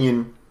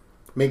opinion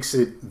makes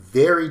it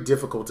very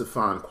difficult to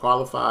find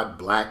qualified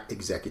black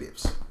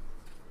executives.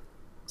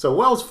 So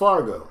Wells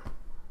Fargo,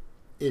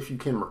 if you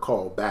can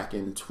recall, back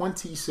in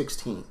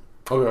 2016,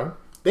 Okay.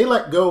 they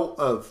let go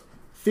of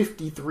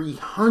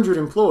 5,300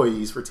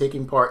 employees for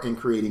taking part in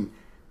creating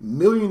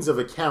millions of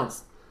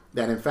accounts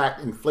that in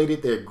fact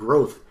inflated their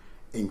growth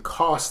and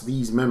cost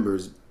these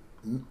members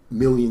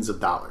millions of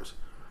dollars.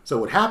 So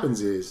what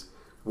happens is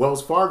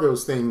Wells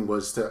Fargo's thing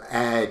was to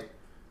add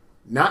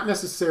not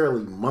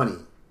necessarily money,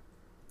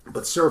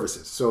 but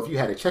services. So if you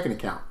had a checking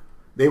account,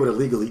 they would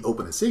illegally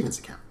open a savings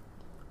account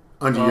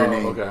under your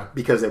name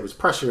because there was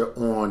pressure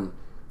on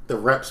the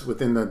reps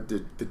within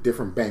the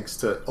different banks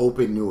to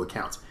open new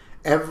accounts.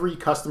 Every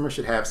customer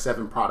should have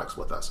 7 products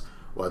with us,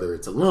 whether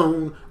it's a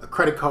loan, a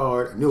credit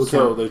card, a new account.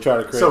 So they try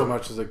to create as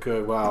much as they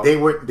could. Wow. They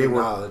were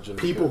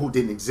people who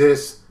didn't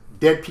exist,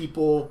 dead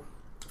people,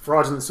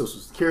 fraudulent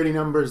social security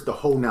numbers, the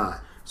whole nine.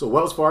 So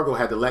Wells Fargo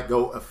had to let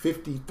go of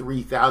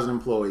 53,000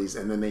 employees,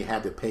 and then they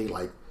had to pay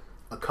like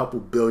a couple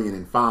billion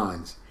in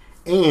fines.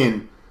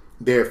 And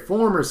their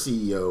former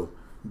CEO,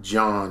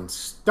 John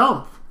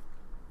Stumpf,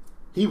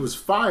 he was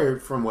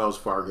fired from Wells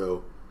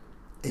Fargo,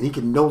 and he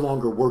can no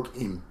longer work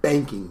in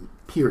banking,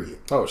 period.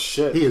 Oh,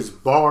 shit. He is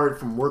barred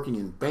from working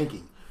in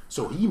banking.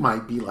 So he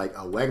might be like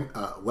a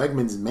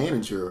Wegmans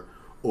manager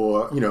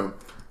or,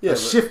 a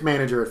shift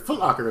manager at Foot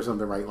Locker or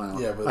something right now.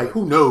 Yeah, but like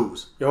who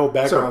knows? Your whole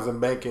background's in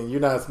banking.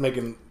 You're not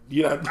making.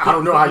 I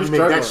don't know how you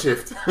make that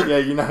shift. Yeah,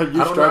 I don't know how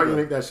you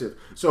make that shift.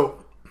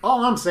 So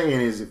all I'm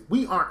saying is, if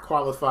we aren't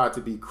qualified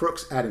to be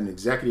crooks at an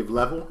executive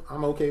level,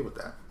 I'm okay with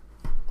that.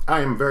 I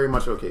am very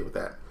much okay with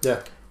that.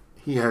 Yeah.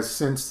 He has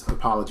since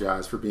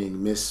apologized for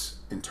being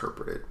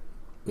misinterpreted.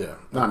 Yeah.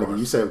 Nah, nigga,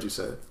 you said what you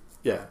said.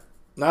 Yeah.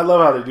 And I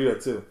love how they do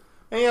that too.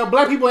 And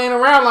black people ain't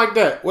around like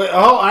that. Wait,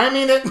 I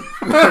mean it.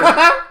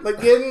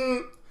 Like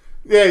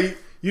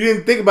you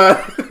didn't think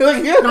about it.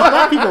 No,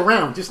 black people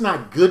around, just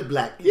not good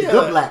black. Yeah,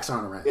 good blacks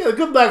aren't around. Yeah, the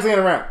good blacks ain't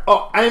around.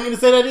 Oh, I didn't mean to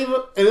say that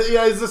either. And,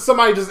 is this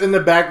somebody just in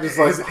the back just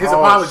like his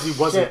apology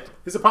wasn't.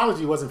 His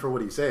apology wasn't for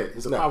what he said.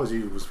 His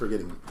apology was for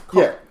getting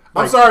caught. Yeah.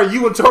 I'm sorry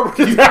you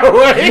interpreted it that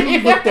way. You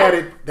looked at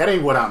it. That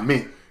ain't what I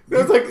meant. You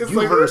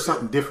heard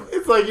something different.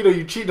 It's like,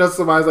 you cheat on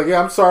somebody. It's like,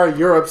 yeah, I'm sorry,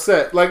 you're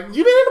upset. Like,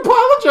 you didn't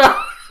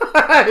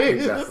apologize.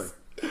 Exactly.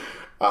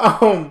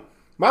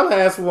 My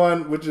last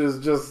one, which is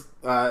just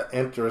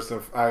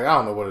interesting. I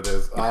don't know what it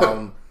is.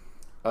 A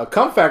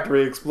cum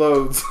factory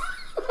explodes.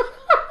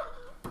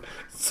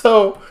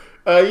 So,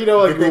 like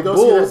did they go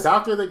see that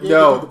doctor that gave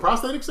you the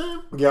prostate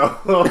exam?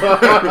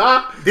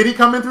 Did he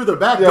come in through the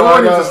back door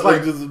and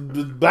just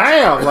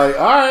bam? Like,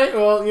 all right,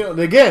 well,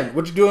 again,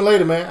 what you doing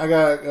later, man?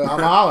 I'm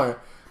hollering.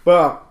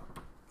 But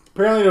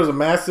apparently there was a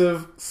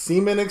massive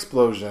semen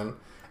explosion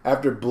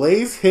after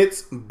Blaze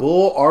Hits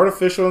Bull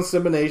Artificial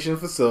Insemination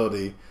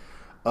Facility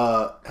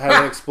had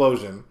an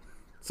explosion.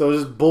 So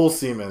just bull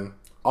semen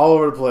all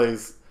over the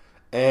place.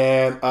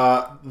 And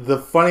the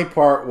funny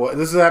part was,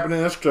 this is happening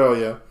in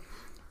Australia,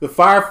 the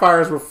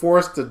firefighters were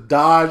forced to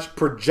dodge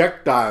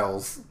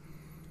projectiles.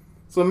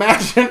 So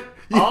imagine...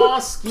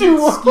 skeet.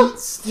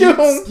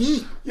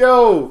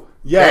 Yo,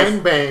 yes.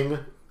 Bang, bang,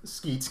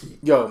 skeet.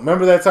 Yo,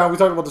 remember that time we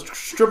talked about the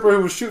stripper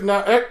who was shooting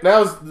out? That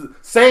was the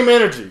same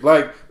energy.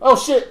 Like, oh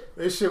shit.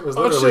 This shit was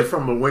literally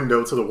from the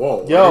window to the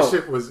wall. Yo. This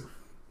shit was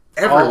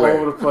everywhere.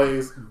 All over the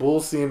place.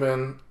 Bull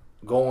semen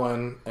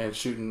going and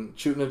shooting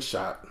a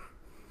shot.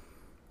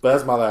 But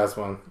that's my last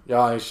one.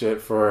 Y'all ain't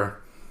shit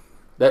for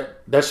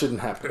that. That shouldn't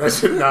happen. That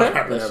should not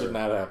happen. That should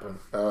not happen.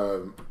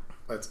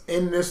 Let's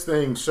end this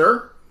thing,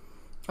 sir.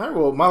 All right.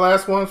 Well, my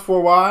last one's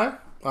for why,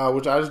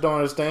 which I just don't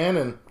understand,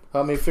 and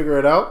help me figure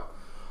it out.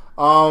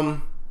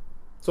 So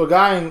a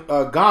guy in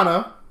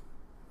Ghana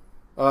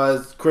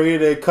has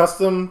created a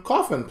custom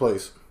coffin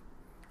place.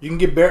 You can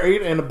get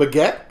buried in a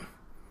baguette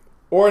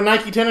or a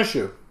Nike tennis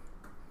shoe.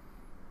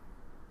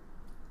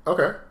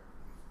 Okay.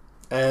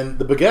 And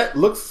the baguette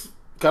looks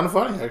kind of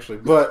funny, actually.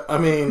 But, I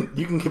mean,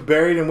 you can get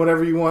buried in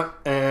whatever you want.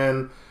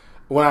 And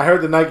when I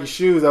heard the Nike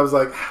shoes, I was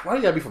like, why do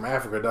you gotta be from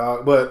Africa,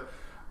 dog? But,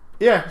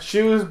 yeah,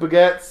 shoes,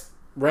 baguettes,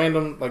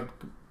 random, like,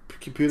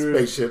 computers.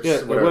 Spaceships.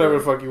 Yeah, whatever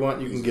the fuck you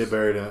want, you can get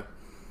buried in it.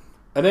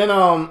 And then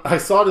I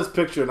saw this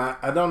picture, and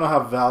I don't know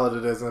how valid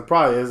it is, and it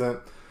probably isn't.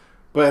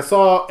 But I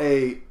saw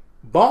a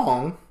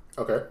bong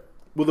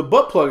with a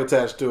butt plug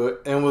attached to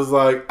it, and was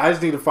like, I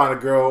just need to find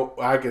a girl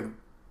I can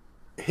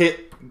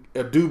hit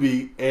a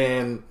doobie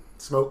and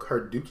smoke her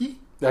dookie,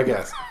 I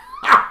guess.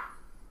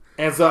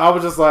 And so I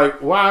was just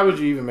like, why would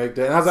you even make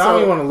that? And I was like, I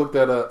don't even want to look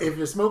that up. If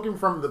you're smoking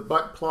from the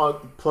butt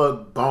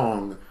plug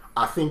bong,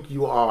 I think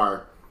you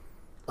are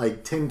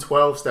like 10,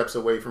 12 steps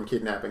away from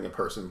kidnapping a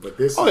person. But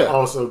this is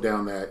also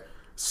down that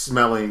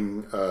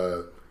smelling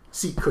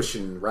seat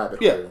cushion rabbit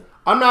hole. Yeah,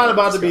 I'm not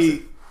about to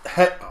be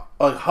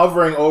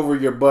hovering over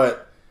your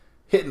butt,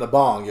 hitting the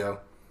bong, yo.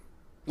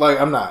 Like,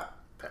 I'm not.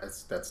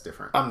 That's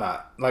different. I'm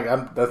not. Like,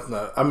 that's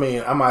not. I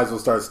mean, I might as well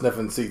start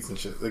sniffing seats and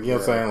shit. Like, you know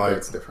what I'm saying? Like,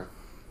 that's different.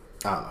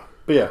 I don't know.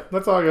 But yeah,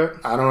 that's all I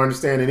got. I don't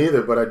understand it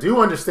either, but I do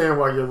understand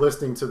why you're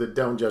listening to the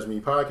Don't Judge Me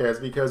podcast,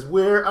 because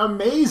we're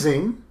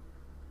amazing.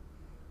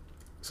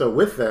 So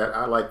with that,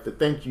 I'd like to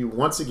thank you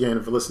once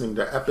again for listening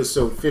to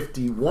episode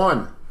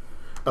 51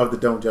 of the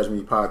Don't Judge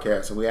Me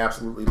podcast. And we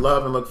absolutely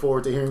love and look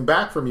forward to hearing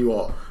back from you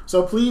all.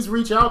 So please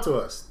reach out to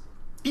us.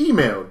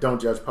 Email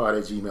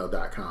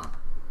don'tjudgepod@gmail.com.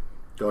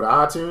 Go to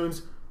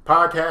iTunes,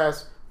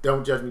 podcast,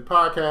 Don't Judge Me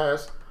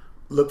podcast.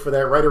 Look for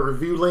that write a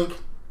review link.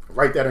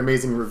 Write that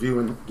amazing review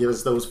and give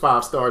us those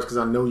 5 stars, because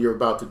I know you're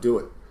about to do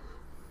it. You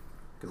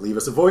can leave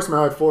us a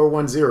voicemail at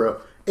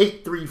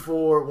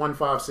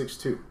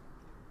 410-834-1562.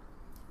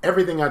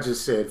 Everything I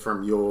just said,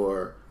 from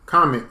your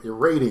comment, your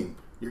rating,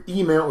 your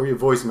email, or your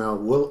voicemail,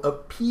 will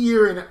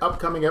appear in an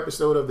upcoming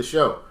episode of the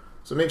show.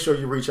 So make sure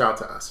you reach out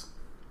to us.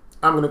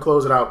 I'm going to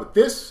close it out with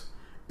this.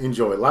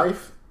 Enjoy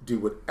life. Do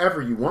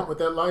whatever you want with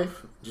that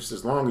life, just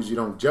as long as you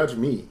don't judge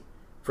me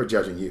for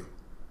judging you.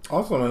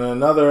 Awesome. And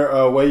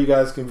another way you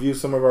guys can view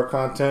some of our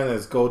content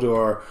is go to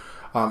our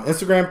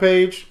Instagram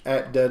page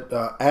at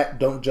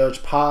Don't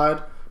Judge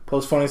Pod.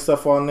 Post funny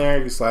stuff on there.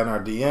 You can slide in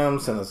our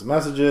DMs, send us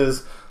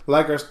messages,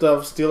 like our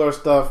stuff, steal our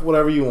stuff,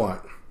 whatever you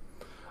want.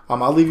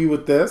 I'll leave you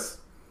with this.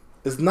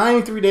 It's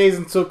 93 days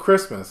until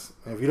Christmas.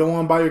 And if you don't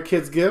want to buy your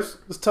kids gifts,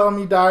 just tell them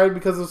you died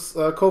because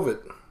of COVID.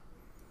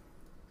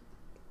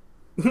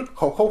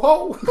 Ho, ho,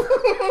 ho.